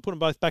too, so I put them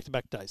both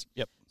back-to-back days.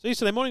 Yep. So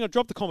yesterday morning, I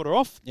dropped the Commodore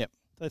off. Yep.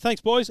 So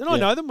thanks, boys. And I Yeah.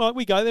 know them. Like,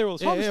 we go there all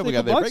the time. Yeah, They're we go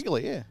good there blokes.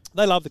 regularly, yeah.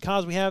 They love the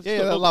cars we have. Yeah,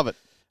 So they look, love it.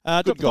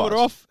 Dropped the daughter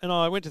off, and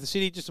I went to the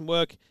city, did some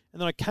work,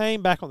 and then I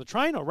came back on the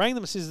train. I rang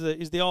them and says,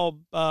 is the old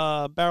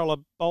barrel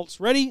of bolts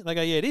ready? They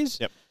go, yeah, it is.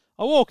 Yep.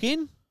 I walk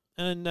in,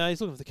 and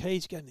he's looking for the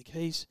keys. He gave me the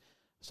keys.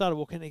 I started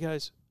walking in, and he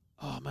goes,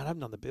 oh, man, I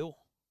haven't done the bill.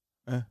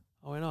 I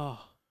went, oh.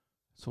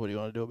 So what do you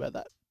want to do about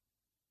that?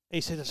 He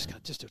said,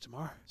 just do it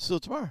tomorrow. Still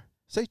tomorrow.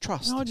 See,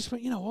 trust. And I just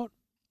went, you know what?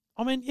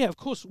 I mean, yeah, of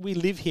course we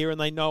live here and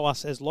they know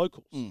us as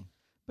locals.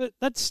 But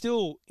that's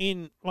still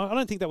I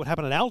don't think that would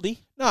happen at Aldi.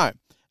 No.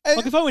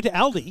 Like if I went to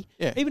Aldi,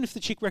 even if the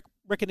chick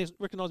recognised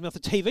me off the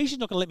TV, she's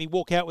not going to let me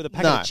walk out with a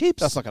packet of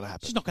chips. That's not going to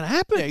happen. It's not going to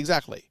happen. Yeah,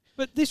 exactly.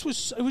 But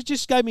it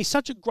just gave me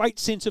such a great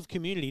sense of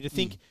community to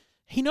think,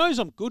 he knows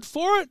I'm good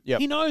for it. Yep.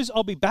 He knows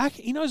I'll be back.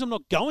 He knows I'm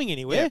not going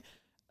anywhere. Yep.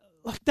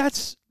 Like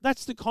that's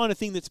the kind of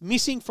thing that's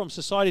missing from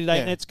society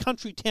today, and it's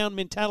country town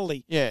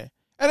mentality. Yeah.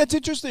 And it's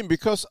interesting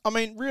because, I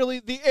mean, really,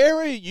 the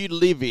area you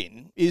live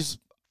in is,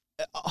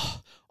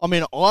 I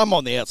mean, I'm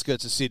on the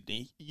outskirts of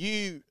Sydney.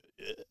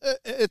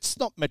 It's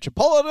not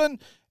metropolitan.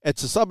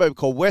 It's a suburb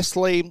called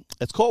Wesley.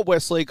 It's called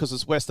Wesley because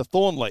it's west of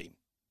Thornley.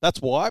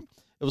 That's why.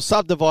 It was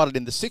subdivided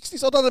in the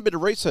 60s. I've done a bit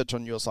of research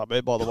on your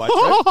suburb, by the way,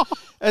 Trev.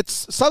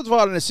 It's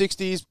subdivided in the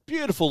 60s.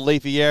 Beautiful,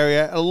 leafy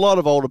area. A lot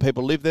of older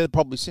people live there,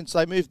 probably since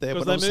they moved there.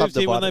 Because they moved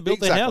here when they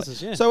built their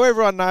houses, yeah. So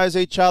everyone knows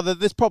each other.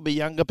 There's probably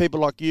younger people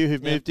like you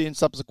who've moved in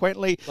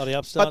subsequently. Bloody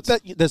upstarts.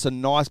 But there's a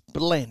nice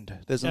blend.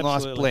 There's a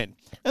nice blend.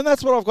 And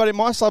that's what I've got in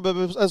my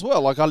suburb as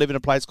well. Like I live in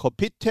a place called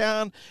Pitt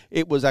Town.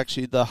 It was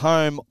actually the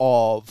home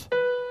of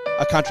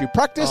a country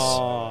practice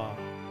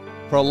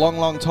for a long,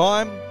 long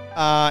time.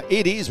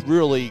 It is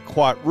really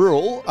quite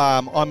rural.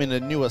 I'm in a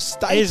new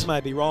estate. Ez may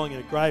be rolling in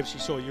a grave. She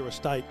saw your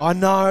estate. I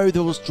know.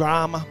 There was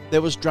drama.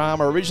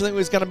 Originally it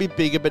was going to be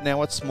bigger, but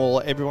now it's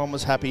smaller. Everyone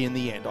was happy in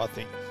the end, I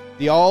think.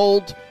 The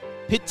old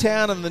Pitt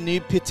Town and the new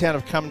Pitt Town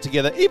have come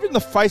together. Even the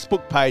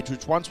Facebook page,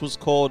 which once was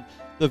called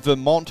the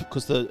Vermont,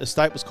 because the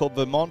estate was called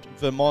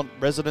Vermont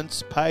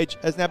Residence page,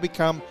 has now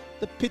become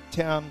the Pitt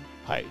Town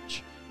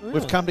page. Really?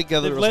 We've come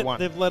together as one.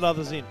 They've let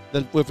others in.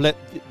 We've let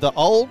the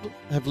old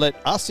have let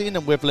us in,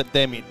 and we've let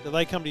them in. Do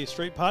they come to your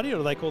street party, or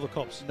do they call the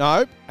cops?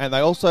 No, and they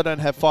also don't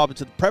have fibre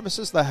to the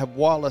premises. They have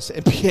wireless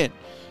NBN,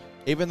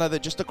 even though they're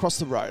just across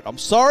the road. I'm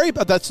sorry,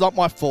 but that's not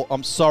my fault.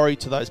 I'm sorry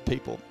to those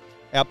people.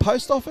 Our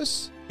post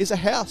office is a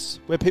house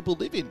where people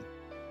live in.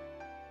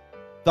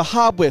 The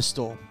hardware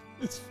store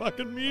It's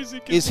fucking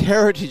music. Is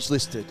heritage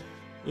listed.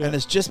 Yeah. And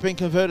has just been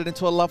converted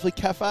into a lovely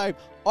cafe.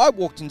 I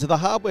walked into the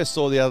hardware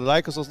store the other day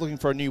because I was looking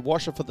for a new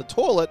washer for the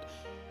toilet,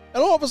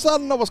 and all of a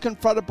sudden I was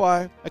confronted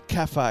by a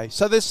cafe.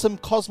 So there's some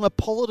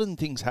cosmopolitan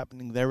things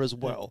happening there as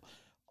well.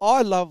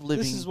 I love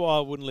living. This is why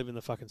I wouldn't live in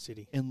the fucking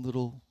city. In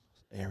little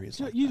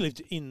areas. You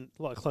lived in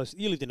close.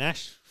 You lived in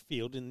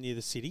Ashfield, near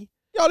the city.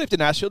 Yeah, I lived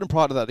in Ashfield, and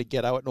prior to that, a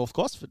ghetto at North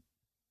Gosford.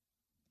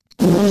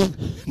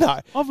 No,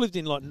 I've lived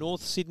in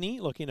North Sydney,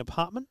 in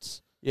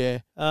apartments. Yeah.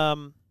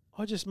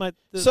 I just made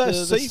the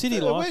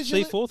city life.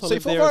 Seaforth.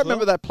 I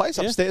remember that place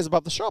upstairs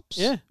above the shops.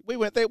 Yeah. We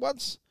went there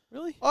once.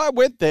 Really? I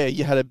went there.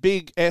 You had a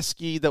big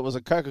esky that was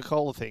a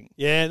Coca-Cola thing.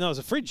 Yeah, no, it was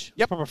a fridge.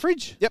 Yep. Proper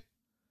fridge. Yep.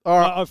 All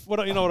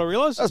right. You know what I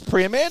realised? That was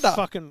pre-Amanda.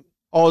 Fucking.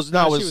 She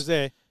was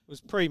there. It was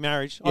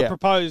pre-marriage. Yeah. I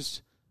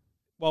proposed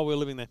while we were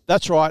living there.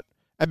 That's right.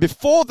 And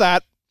before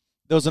that,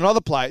 there was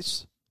another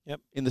place. Yep.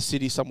 In the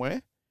city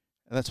somewhere.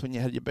 And that's when you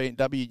had your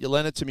BMW. You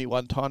lent it to me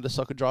one time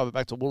so I could drive it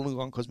back to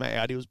Wollongong because my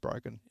Audi was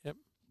broken. Yep.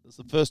 It was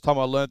the first time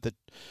I learned that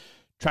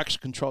traction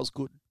control's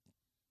good.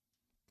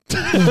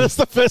 That's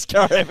the first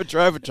car I ever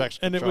drove with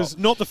traction control. And it was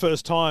not the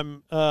first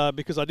time,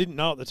 because I didn't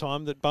know at the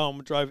time, that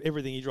Bowen drove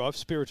everything he drives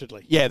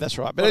spiritedly. Yeah, that's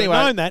right. But if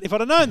anyway. If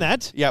I'd have known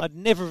that, I'd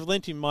never have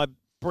lent him my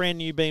brand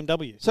new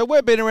BMW. So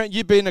we've been around.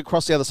 You've been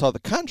across the other side of the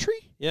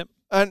country. Yep.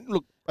 And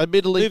look,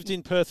 admittedly. Lived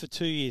in Perth for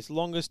 2 years.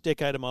 Longest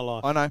decade of my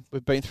life. I know.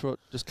 We've been through it.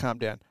 Just calm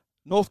down.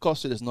 North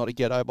Gosford is not a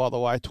ghetto, by the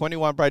way.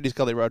 21 Brady's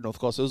Gully Road, North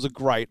Gosford.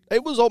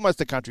 It was almost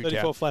a country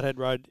 34 town. Flathead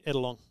Road,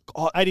 Ettalong.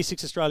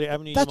 86 Australia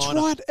Avenue. That's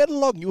right,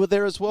 Ettalong. You were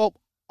there as well.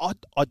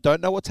 I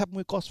don't know what's happened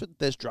with Gosford.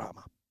 There's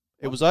drama.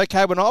 It was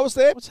okay when I was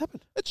there. What's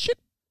happened? It's shit.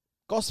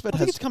 Gosford I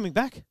think it's coming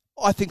back.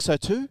 I think so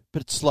too,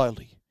 but it's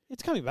slowly.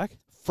 It's coming back.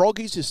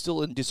 Froggies is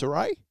still in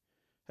disarray.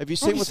 Have you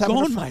seen what's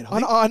happening? Mate.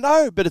 I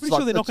know, but it's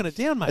sure they're knocking it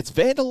down, mate. It's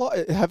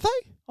vandalized. Have they?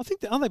 I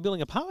think aren't they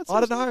building apartments? I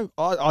don't know.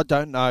 I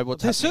don't know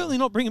what's happening. They're certainly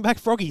not bringing back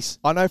Froggies.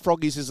 I know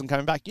Froggies isn't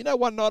coming back. You know,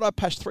 one night I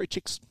pashed 3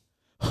 chicks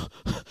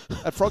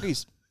at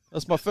Froggies.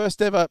 That's my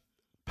first ever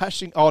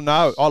pashing. Oh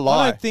no, I lied.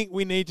 I don't think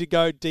we need to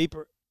go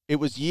deeper. It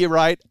was year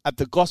 8 at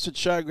the Gosford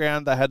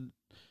Showground. They had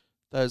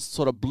those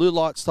sort of blue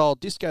light style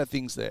disco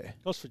things there.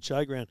 Gosford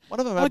Showground. One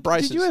of them had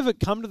braces. Did you ever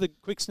come to the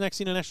Quick Snacks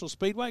International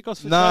Speedway,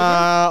 Gosford Showground?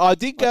 Nah, I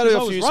did go to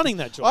a few. I was running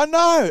that job. I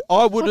know.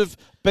 I would have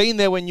been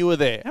there when you were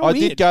there. How weird.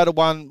 Did go to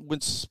one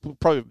with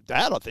probably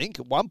Dad, I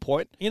think, at one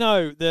point. You know,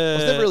 I was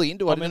never really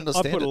into it. I didn't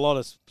understand I put a lot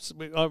of.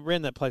 I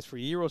ran that place for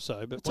a year or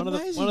so, but one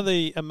of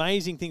the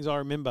amazing things I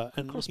remember,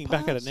 and looking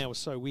back at it now, was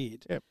so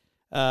weird. Yep.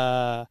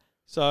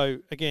 So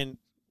again,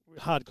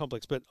 hard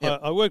complex, but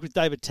I worked with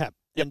David Tapp,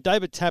 and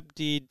David Tapp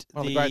did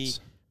the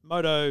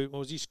Moto, what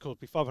was used to call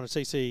it,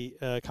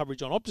 500cc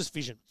coverage on Optus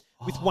Vision.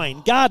 with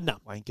Wayne Gardner.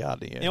 Wayne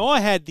Gardner, yeah. Now, I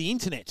had the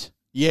internet.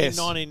 Yes.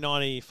 In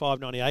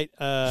 1995, 98.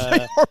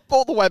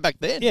 All the way back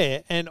then.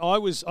 Yeah, and I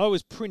was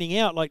printing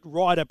out like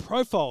rider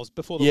profiles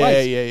before the Yeah,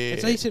 race. yeah.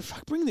 And so he said,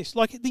 "Fuck, bring this."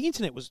 Like the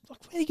internet was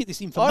like, where do you get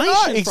this information? I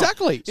know, from?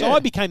 exactly. So yeah. I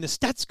became the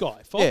stats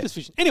guy for Optus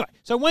Vision. Anyway,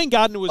 so Wayne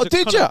Gardner was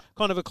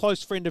kind of a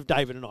close friend of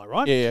David and I,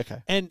 right? Yeah,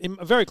 okay. And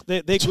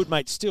they're good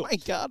mates still.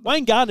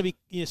 Wayne Gardner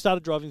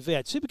Started driving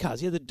V8 supercars.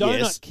 He had the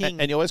Donut King,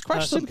 and he always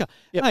crashed them. supercar.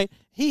 Yep.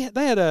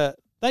 Mate,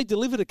 they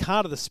delivered a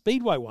car to the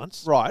Speedway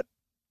once, right?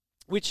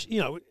 Which,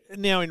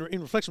 now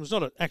in reflection was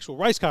not an actual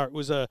race car. It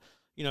was a,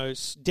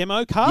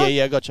 demo car.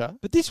 Yeah, gotcha.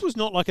 But this was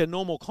not like a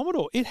normal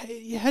Commodore.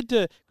 You had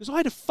to, because I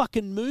had to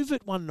fucking move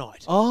it one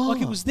night. Oh.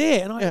 Like it was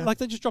there, and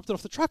they just dropped it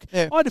off the truck.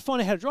 Yeah. I had to find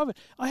out how to drive it.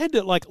 I had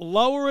to like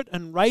lower it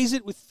and raise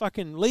it with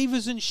fucking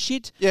levers and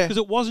shit. Yeah. Because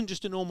it wasn't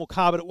just a normal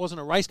car, but it wasn't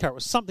a race car. It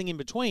was something in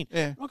between.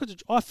 Yeah.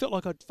 I felt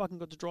like I fucking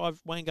got to drive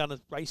Wayne Gardner's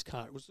race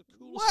car. It was the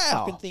coolest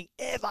fucking thing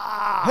ever.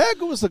 How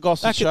good was the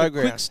Gossett Back Showground? at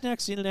the Quick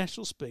Snacks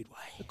International Speedway.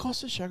 The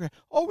Gossett Showground.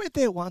 I went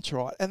there once,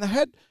 right, and they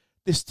had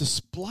this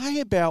display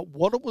about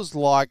what it was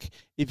like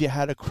if you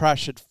had a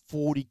crash at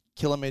 40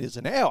 kilometres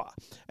an hour.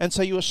 And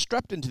so you were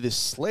strapped into this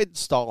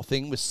sled-style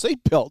thing with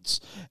seatbelts,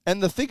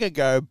 and the thing would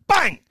go,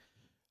 bang!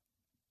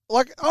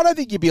 Like, I don't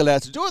think you'd be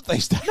allowed to do it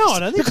these days. No, I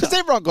don't think because so.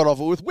 everyone got off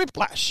it with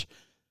whiplash.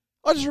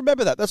 I just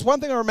remember that. That's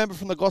one thing I remember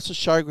from the Gossett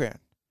Showground.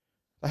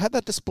 They had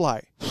that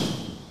display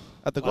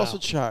at the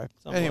Gossett Show.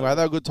 Anyway,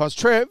 they were good times.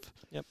 Trev,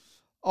 Yep.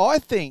 I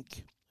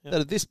think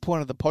that at this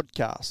point of the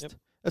podcast,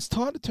 it's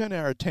time to turn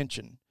our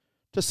attention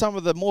to some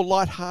of the more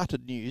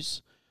light-hearted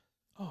news.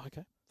 Oh,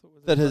 okay.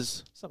 That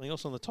has something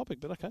else on the topic,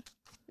 but okay.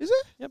 Is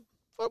there? Yep.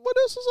 What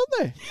else is on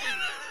there?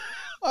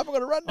 I haven't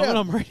got a rundown.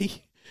 I'm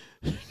ready.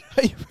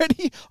 Are you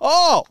ready?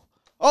 Oh,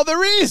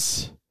 there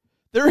is.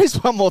 There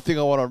is one more thing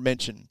I want to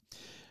mention.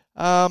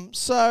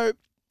 So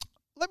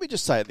let me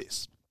just say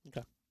this.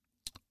 Okay.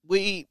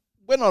 We're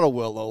not a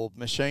well-oiled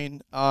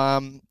machine.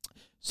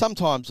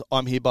 Sometimes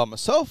I'm here by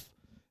myself.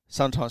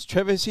 Sometimes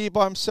Trevor's here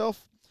by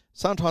himself.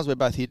 Sometimes we're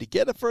both here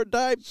together for a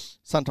day.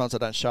 Sometimes I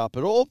don't show up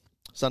at all.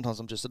 Sometimes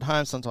I'm just at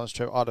home. Sometimes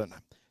Trevor, I don't know.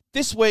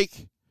 This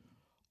week,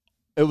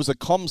 it was a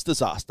comms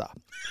disaster.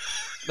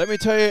 Let me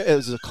tell you, it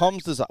was a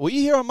comms disaster. Were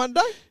you here on Monday?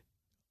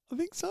 I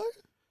think so.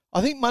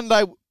 I think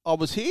Monday I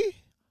was here.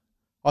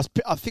 I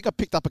think I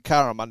picked up a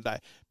car on Monday.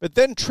 But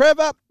then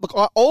Trevor, look,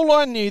 all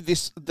I knew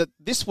that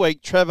this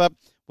week, Trevor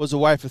was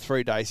away for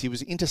 3 days. He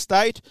was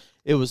interstate.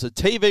 It was a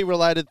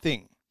TV-related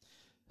thing.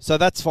 So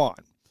that's fine.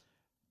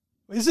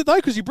 Is it though?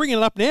 Because you're bringing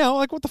it up now.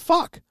 Like, what the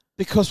fuck?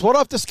 Because what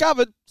I've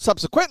discovered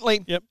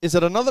subsequently is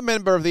that another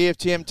member of the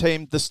FTM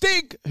team, the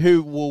Stig,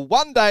 who will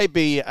one day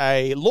be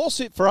a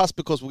lawsuit for us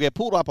because we'll get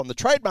pulled up on the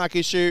trademark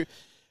issue,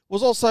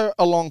 was also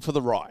along for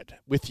the ride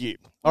with you.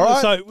 All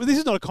right? So this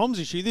is not a comms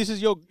issue. This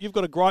is you've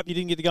got a gripe you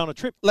didn't get to go on a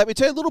trip. Let me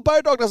tell you, little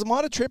Bodog doesn't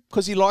mind a trip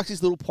because he likes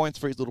his little points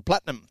for his little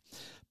platinum.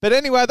 But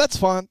anyway, that's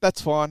fine.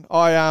 That's fine.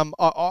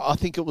 I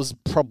think it was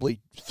probably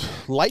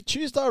late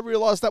Tuesday I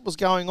realised that was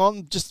going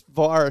on just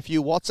via a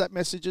few WhatsApp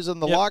messages and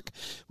the like,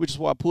 which is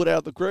why I pulled out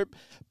of the group.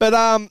 But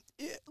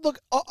look,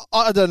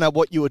 I don't know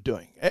what you were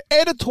doing.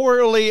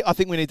 Editorially, I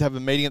think we need to have a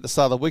meeting at the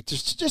start of the week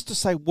just to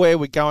say where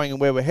we're going and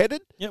where we're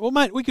headed. Yeah, well,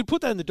 mate, we could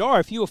put that in the diary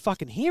if you were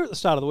fucking here at the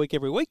start of the week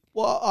every week.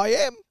 Well, I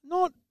am.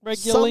 Not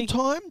regularly.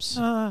 Sometimes.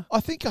 I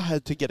think I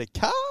had to get a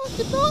car,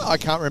 didn't I? I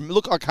can't remember.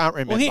 Look, I can't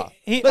remember. Well,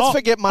 Let's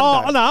forget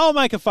Monday. Oh, no, I'll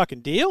make a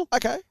fucking deal.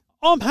 Okay.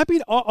 I'm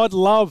happy. I'd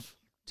love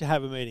to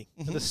have a meeting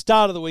at the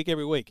start of the week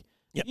every week.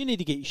 Yep. You need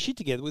to get your shit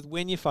together with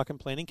when you're fucking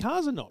planning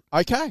cars or not.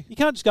 Okay. You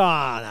can't just go,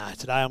 no,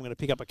 today I'm going to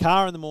pick up a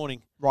car in the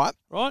morning. Right.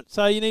 Right?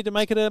 So you need to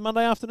make it a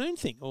Monday afternoon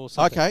thing or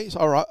something. Okay.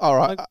 All right.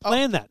 Like,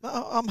 plan that.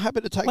 I'm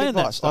happy to take plan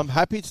advice. I'm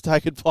happy to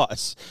take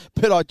advice.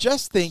 But I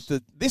just think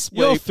that this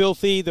week... You're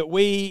filthy that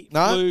we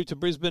flew to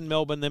Brisbane,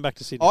 Melbourne, then back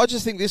to Sydney. I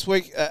just think this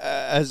week,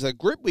 as a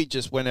group, we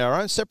just went our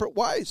own separate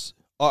ways.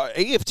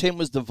 EF10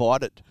 was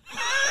divided.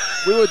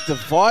 We were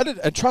divided.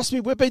 And trust me,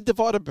 we've been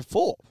divided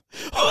before.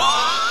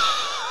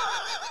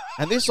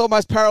 And this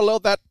almost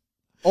paralleled that.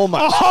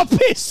 Almost. Oh,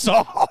 piss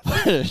off.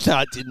 No,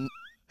 it didn't.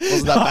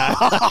 Wasn't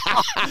that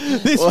bad.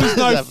 This was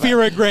no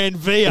Fira Grand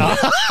Via.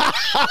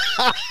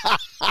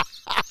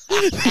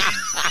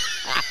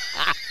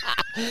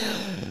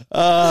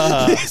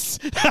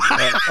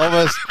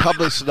 Almost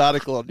published an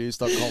article on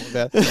news.com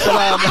about it.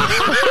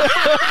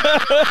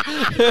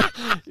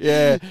 But,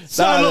 yeah.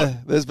 So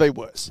there's been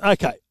worse.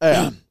 Okay.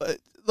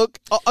 Look,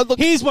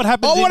 here's what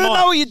happens. I want to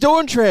know what you're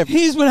doing, Trev.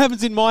 Here's what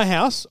happens in my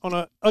house. Do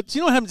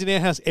you know what happens in our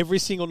house every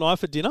single night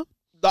for dinner?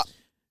 No,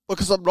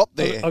 because I'm not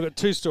there. I've got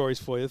two stories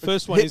for you. The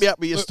first one is... Hit me up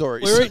with your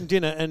stories. We're eating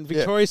dinner and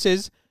Victoria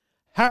says,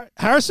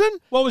 Harrison,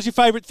 what was your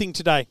favourite thing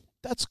today?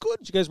 That's good.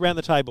 She goes round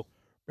the table.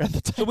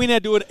 So we now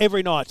do it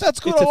every night. That's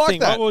good. It's I like thing,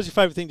 that. right? What was your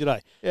favourite thing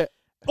today? Yeah.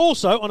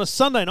 Also, on a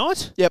Sunday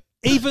night,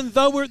 even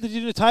though we're at the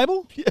dinner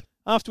table,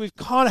 after we've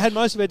kind of had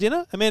most of our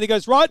dinner, Amanda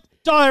goes, right,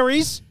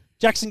 diaries.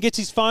 Jackson gets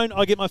his phone,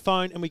 I get my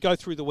phone, and we go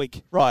through the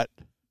week. Right.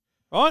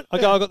 Right? I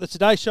got the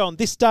Today Show on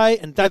this day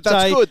and that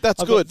that's day. Good. That's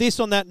I've good. got this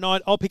on that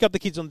night. I'll pick up the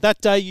kids on that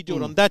day. You do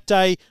it on that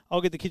day.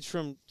 I'll get the kids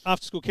from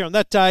after school care on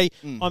that day.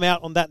 I'm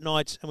out on that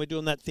night, and we're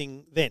doing that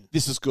thing then.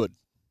 This is good.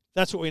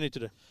 That's what we need to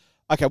do.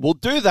 Okay, we'll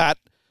do that.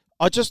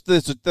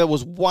 There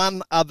was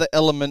one other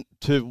element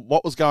to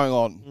what was going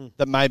on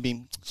that made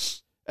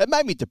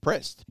me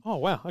depressed. Oh,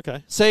 wow.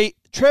 Okay. See,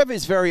 Trev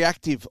is very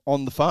active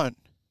on the phone.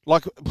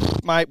 Like,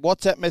 mate,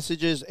 WhatsApp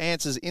messages,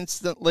 answers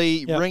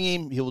instantly. Yep. Ring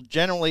him, he'll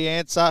generally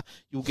answer.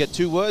 You'll get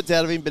 2 words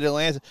out of him, but he'll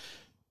answer.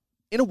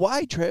 In a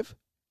way, Trev,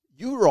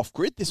 you were off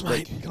grid this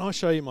week. Can I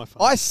show you my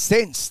phone? I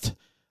sensed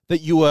that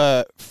you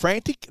were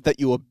frantic, that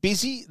you were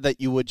busy,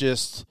 that you were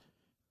just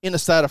in a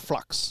state of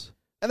flux.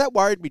 And that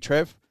worried me,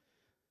 Trev.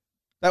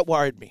 That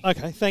worried me.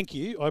 Okay, thank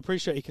you. I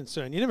appreciate your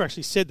concern. You never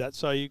actually said that,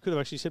 so you could have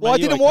actually said, well, I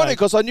didn't want it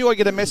because I knew I'd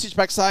get a message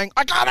back saying,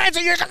 I can't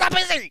answer you because I'm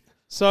busy.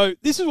 So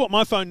this is what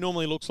my phone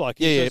normally looks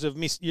like in terms of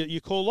your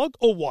call log,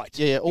 all white.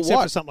 Yeah, all except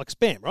white. for something like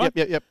spam, right?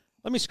 Yep.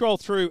 Let me scroll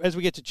through as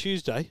we get to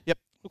Tuesday. Yep.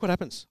 Look what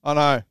happens. I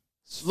know.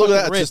 Look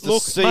at that. It's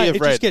just a sea of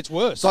it red. just gets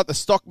worse. It's like the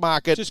stock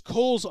market. Just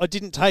calls I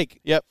didn't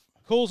take. Yep.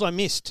 Calls I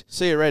missed.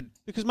 Sea of red.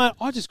 Because, mate,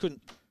 I just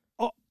couldn't.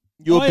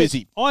 You were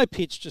busy. I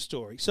pitched a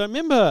story. So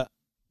remember,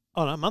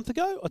 a month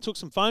ago, I took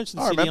some phones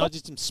in Sydney. I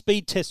did some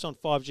speed tests on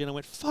 5G, and I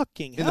went,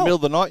 fucking hell. In the middle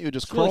of the night, you were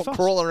just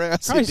crawling around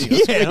Crazy.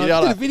 Sydney. Yeah,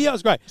 I did a video. It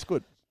was great. It's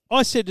good.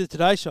 I said to the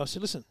Today Show, I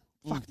said, listen,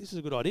 this is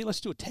a good idea. Let's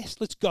do a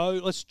test. Let's go.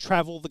 Let's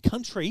travel the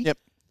country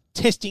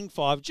testing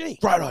 5G.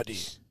 Great idea.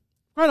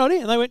 Great idea.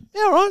 And they went,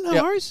 yeah, all right,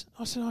 no worries.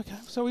 I said, okay.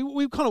 So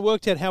we kind of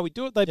worked out how we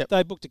do it.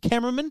 They booked a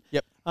cameraman.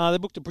 Yep. They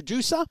booked a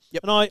producer.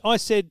 Yep. And I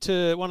said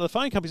to one of the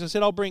phone companies, I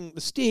said, I'll bring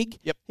the Stig.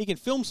 Yep. He can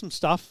film some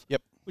stuff.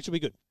 Yep. Which will be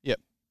good. Yep.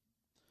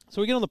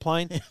 So we get on the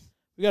plane.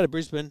 We go to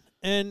Brisbane.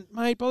 And,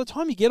 mate, by the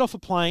time you get off a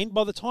plane,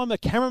 by the time the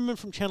cameraman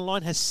from Channel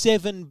 9 has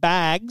 7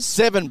 bags.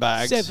 7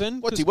 bags? 7.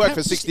 What's he work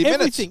for 60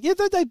 minutes? Everything. Yeah,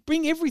 they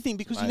bring everything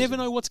because you never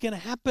know what's going to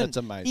happen. That's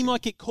amazing. He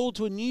might get called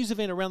to a news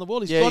event around the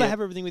world. He's got to have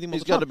everything with him all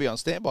the time. He's got to be on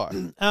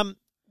standby.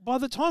 By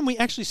the time we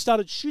actually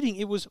started shooting,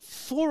 it was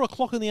 4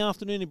 o'clock in the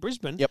afternoon in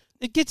Brisbane. Yep.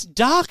 It gets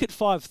dark at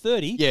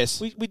 5:30. Yes.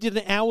 We did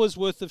an hour's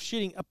worth of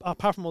shooting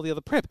apart from all the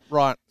other prep.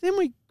 Right. Then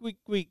we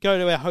go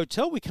to our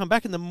hotel. We come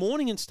back in the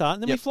morning and start,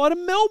 and then we fly to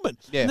Melbourne.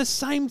 Yeah. And the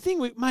same thing.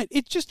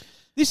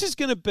 This is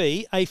going to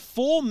be a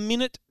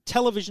 4-minute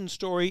television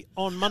story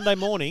on Monday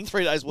morning.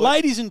 3 days work.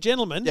 Ladies and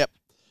gentlemen. Yep.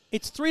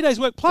 It's 3 days'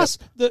 work. Plus,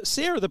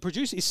 Sarah, the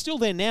producer, is still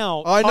there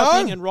now. I know.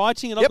 Typing and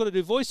writing, and I've got to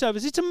do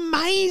voiceovers. It's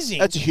amazing.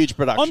 That's a huge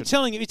production. I'm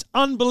telling you, it's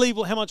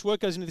unbelievable how much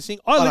work goes into this thing.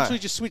 I literally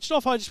just switched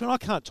off. I just went, I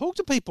can't talk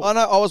to people. I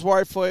know. I was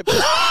worried for you.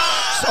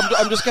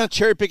 I'm just going to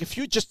cherry pick a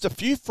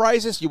few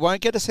phrases. You won't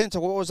get a sense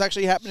of what was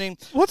actually happening.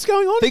 What's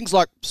going on? Things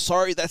like,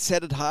 sorry, that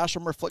sounded harsh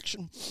on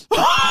reflection.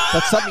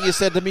 That's something you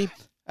said to me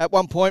at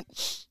one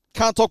point.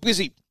 Can't talk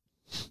busy.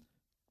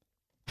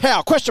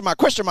 How? Question mark,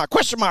 question mark,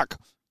 question mark.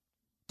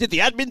 Did the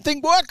admin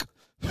thing work?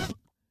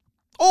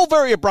 All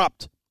very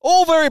abrupt.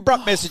 All very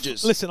abrupt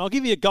messages. Listen, I'll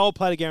give you a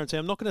gold-plated guarantee.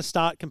 I'm not going to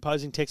start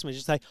composing text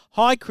messages. Say,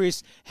 hi,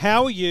 Chris,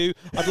 how are you?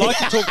 I'd like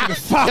to talk to you.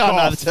 Fuck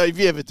off. If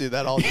you ever do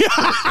that, I'll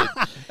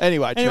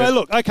Anyway,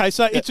 look, okay,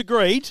 so it's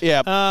agreed.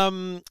 Yeah.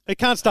 It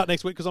can't start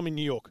next week because I'm in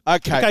New York.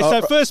 Okay.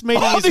 So first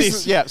meeting is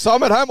this. Yeah, so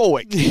I'm at home all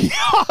week.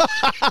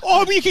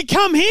 Oh, but you can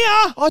come here.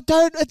 I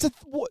don't.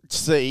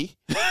 See?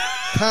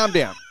 Calm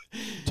down.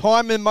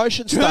 Time and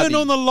motion study. Turn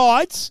on the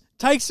lights.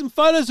 Take some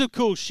photos of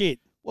cool shit.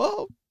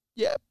 Well,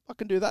 yeah, I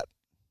can do that.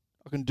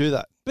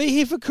 Be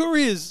here for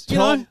couriers.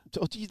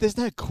 There's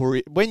no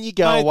courier. When you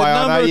go away,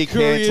 I know you cancel.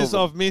 The number of couriers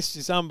I've missed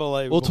is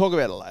unbelievable. We'll talk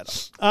about it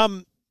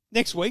later.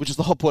 Next week. Which is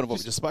the whole point of what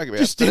we just spoke about.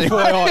 Just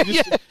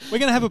FYI. We're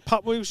going to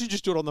have we should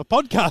just do it on the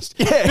podcast.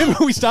 Yeah. Remember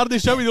when we started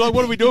this show, we were like,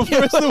 what are we doing for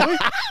the rest of the week?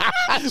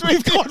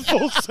 We've gone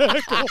full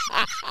circle.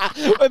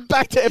 We're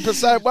back to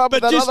episode 1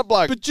 with that other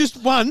bloke. But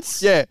just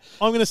once, I'm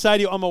going to say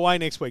to you, I'm away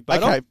next week.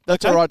 Okay,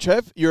 that's all right,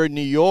 Trev. You're in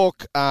New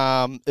York.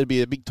 It'll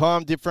be a big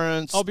time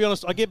difference. I'll be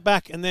honest, I get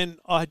back and then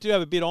I do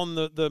have a bit on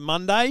the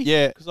Monday.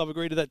 Yeah. Because I've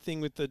agreed to that thing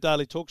with the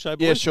Daily Talk Show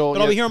boys. Yeah, sure.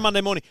 But I'll be here on Monday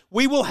morning.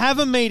 We will have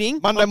a meeting.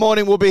 Monday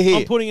morning we'll be here.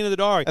 I'm putting it into the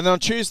diary. And then on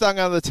Tuesday I'm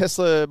going to the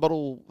Tesla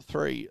Model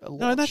 3 launch.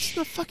 No,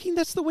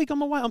 that's the week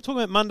I'm away. I'm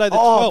talking about Monday the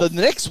 12th.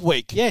 The next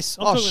week? Yes,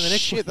 I'm talking about the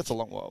next week. That's a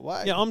long way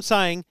away. Yeah, I'm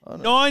saying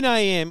 9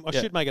 a.m. I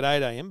should make it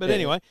 8 a.m. But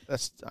anyway. I'd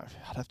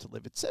have to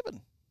leave at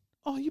 7.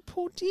 Oh, you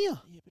poor dear.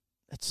 Yeah, but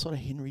it's sort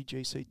of Henry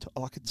GC.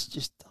 It's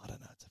just, I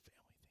don't know, it's a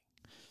family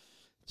thing.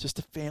 It's just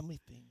a family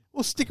thing.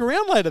 Well, stick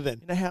around later then.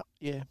 You know how,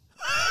 yeah.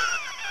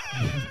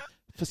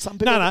 For some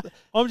people,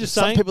 I'm just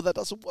saying. Some people that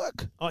doesn't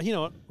work. Oh, you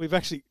know what?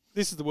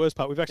 This is the worst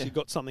part. We've actually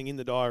got something in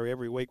the diary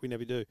every week. We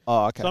never do.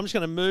 Oh, okay. So I'm just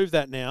going to move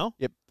that now.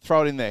 Yep.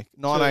 Throw it in there.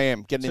 9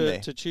 a.m. Get it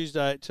in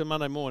there. To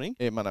Monday morning.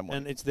 Yeah, Monday morning.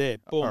 And it's there.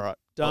 Boom. All right.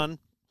 Done.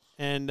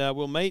 And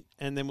we'll meet,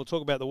 and then we'll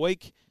talk about the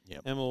week.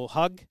 Yep. And we'll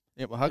hug.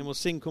 Yep, we'll hug. And we'll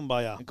sing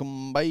Kumbaya.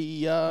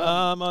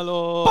 Kumbaya. My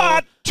Lord.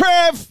 But,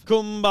 Trev!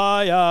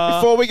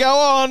 Kumbaya. Before we go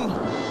on.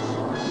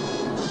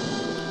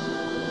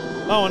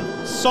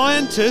 Owen,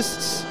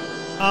 scientists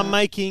are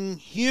making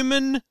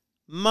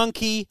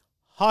human-monkey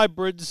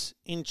hybrids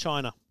in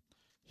China.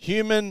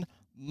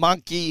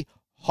 human-monkey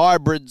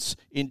hybrids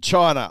in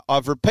China.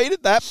 I've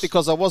repeated that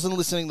because I wasn't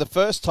listening the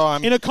first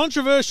time. In a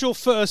controversial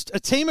first, a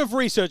team of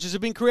researchers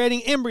have been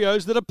creating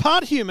embryos that are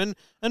part human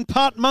and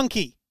part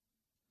monkey.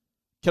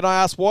 Can I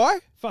ask why?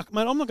 Fuck,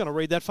 mate, I'm not going to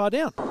read that far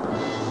down.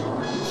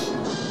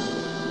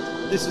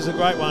 This is a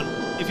great one.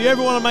 If you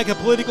ever want to make a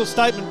political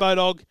statement,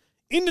 Bodog,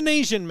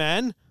 Indonesian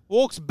man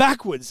walks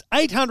backwards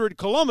 800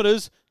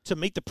 kilometres to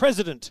meet the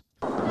president.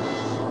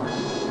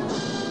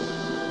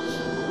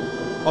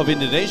 Of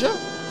Indonesia?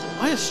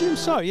 I assume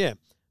so, yeah.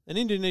 An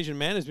Indonesian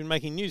man has been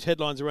making news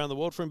headlines around the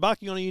world for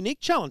embarking on a unique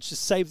challenge to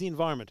save the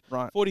environment.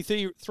 Right.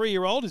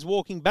 43-year-old is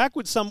walking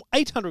backwards some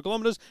 800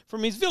 kilometres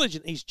from his village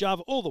in East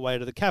Java all the way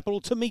to the capital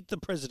to meet the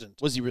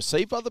president. Was he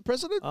received by the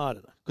president? I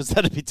don't know. Because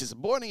that'd be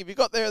disappointing if you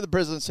got there and the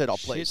president said,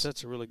 please. Shit,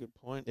 that's a really good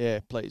point.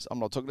 Yeah, please. I'm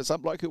not talking to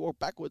some bloke who walked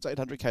backwards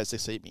 800 k's to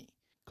see me.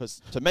 Because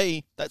to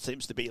me, that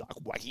seems to be like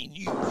wacky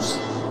news.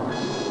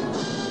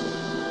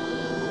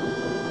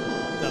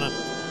 Don't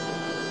know.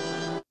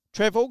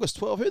 Trev, August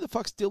 12. Who the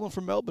fuck's Dylan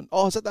from Melbourne?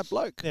 Oh, is that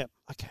bloke? Yeah.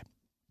 Okay.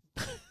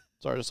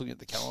 Sorry, just looking at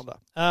the calendar.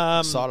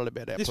 Excited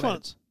about our this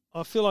plans.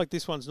 One, I feel like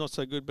this one's not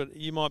so good, but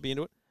you might be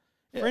into it.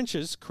 Yeah.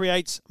 French's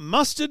creates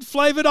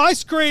mustard-flavoured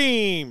ice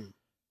cream.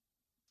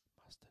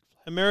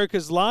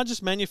 America's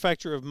largest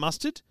manufacturer of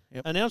mustard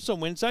announced on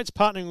Wednesday it's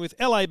partnering with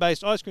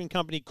LA-based ice cream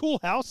company Cool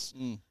House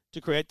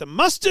to create the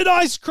mustard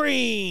ice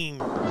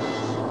cream.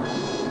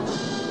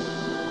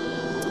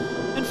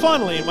 And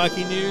finally, in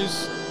Whacky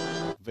News...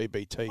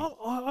 VBT.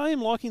 I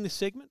am liking this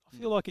segment. I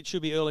feel like it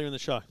should be earlier in the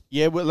show.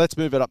 Yeah, well, let's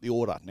move it up the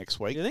order next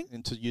week. You think?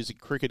 And to use a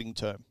cricketing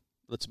term.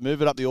 Let's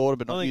move it up the order,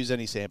 but not use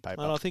any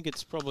sandpaper. I think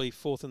it's probably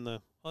fourth in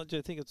the... I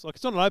do think it's not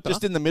an opener.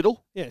 Just in the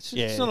middle? Yeah, it's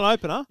not an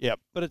opener. Yep.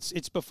 But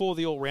it's before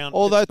the all-round.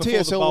 Although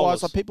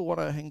TSL-wise, like people want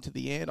to hang to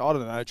the end. I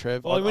don't know,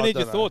 Trev. Well, we need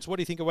your thoughts. What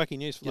do you think of Whacky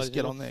News? Just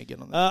get on there.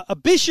 A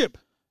bishop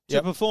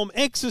to perform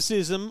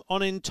exorcism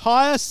on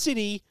entire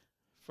city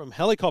from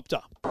helicopter.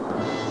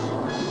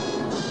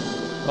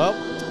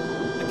 Well...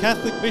 A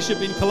Catholic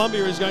bishop in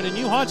Colombia is going to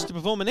new heights to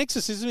perform an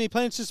exorcism. He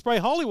plans to spray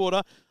holy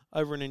water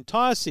over an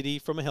entire city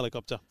from a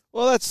helicopter.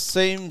 Well, that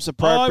seems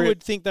appropriate. I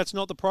would think that's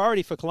not the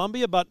priority for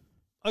Colombia, but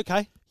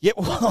okay. Yeah,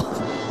 well...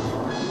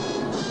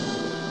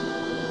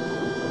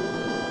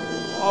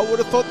 I would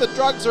have thought the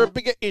drugs are a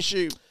bigger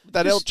issue.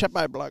 That El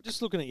Chapo bloke.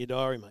 Just looking at your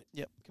diary, mate.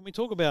 Yep. Can we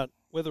talk about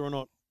whether or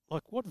not,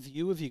 like, what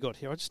view have you got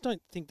here? I just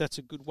don't think that's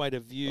a good way to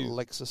view.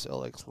 Lexus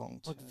LX long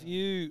term.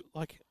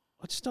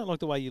 I just don't like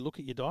the way you look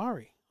at your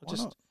diary. Why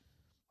not?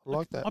 I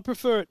like that. I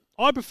prefer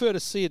to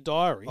see a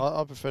diary.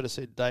 I prefer to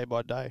see it day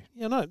by day.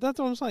 Yeah, no, that's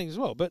what I'm saying as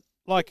well. But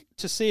like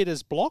to see it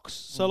as blocks,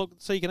 so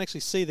you can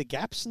actually see the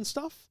gaps and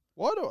stuff.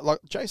 Why do like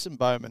Jason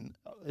Bowman?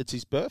 It's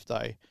his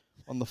birthday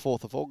on the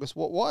 4th of August.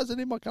 Why is it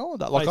in my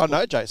calendar? Like Facebook. I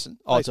know Jason.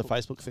 Oh, it's a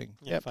Facebook thing.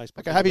 Yeah, Facebook.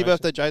 Okay, happy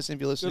birthday, Jason!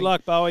 If you're listening. Good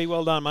luck, Bowie.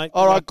 Well done, mate.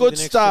 All right, good the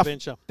next stuff.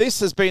 adventure. This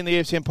has been the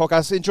EFTM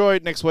podcast. Enjoy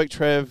it next week,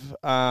 Trev.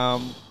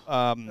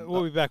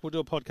 We'll be back. We'll do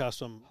a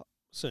podcast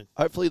soon.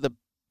 Hopefully the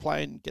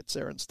plane gets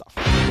there and stuff.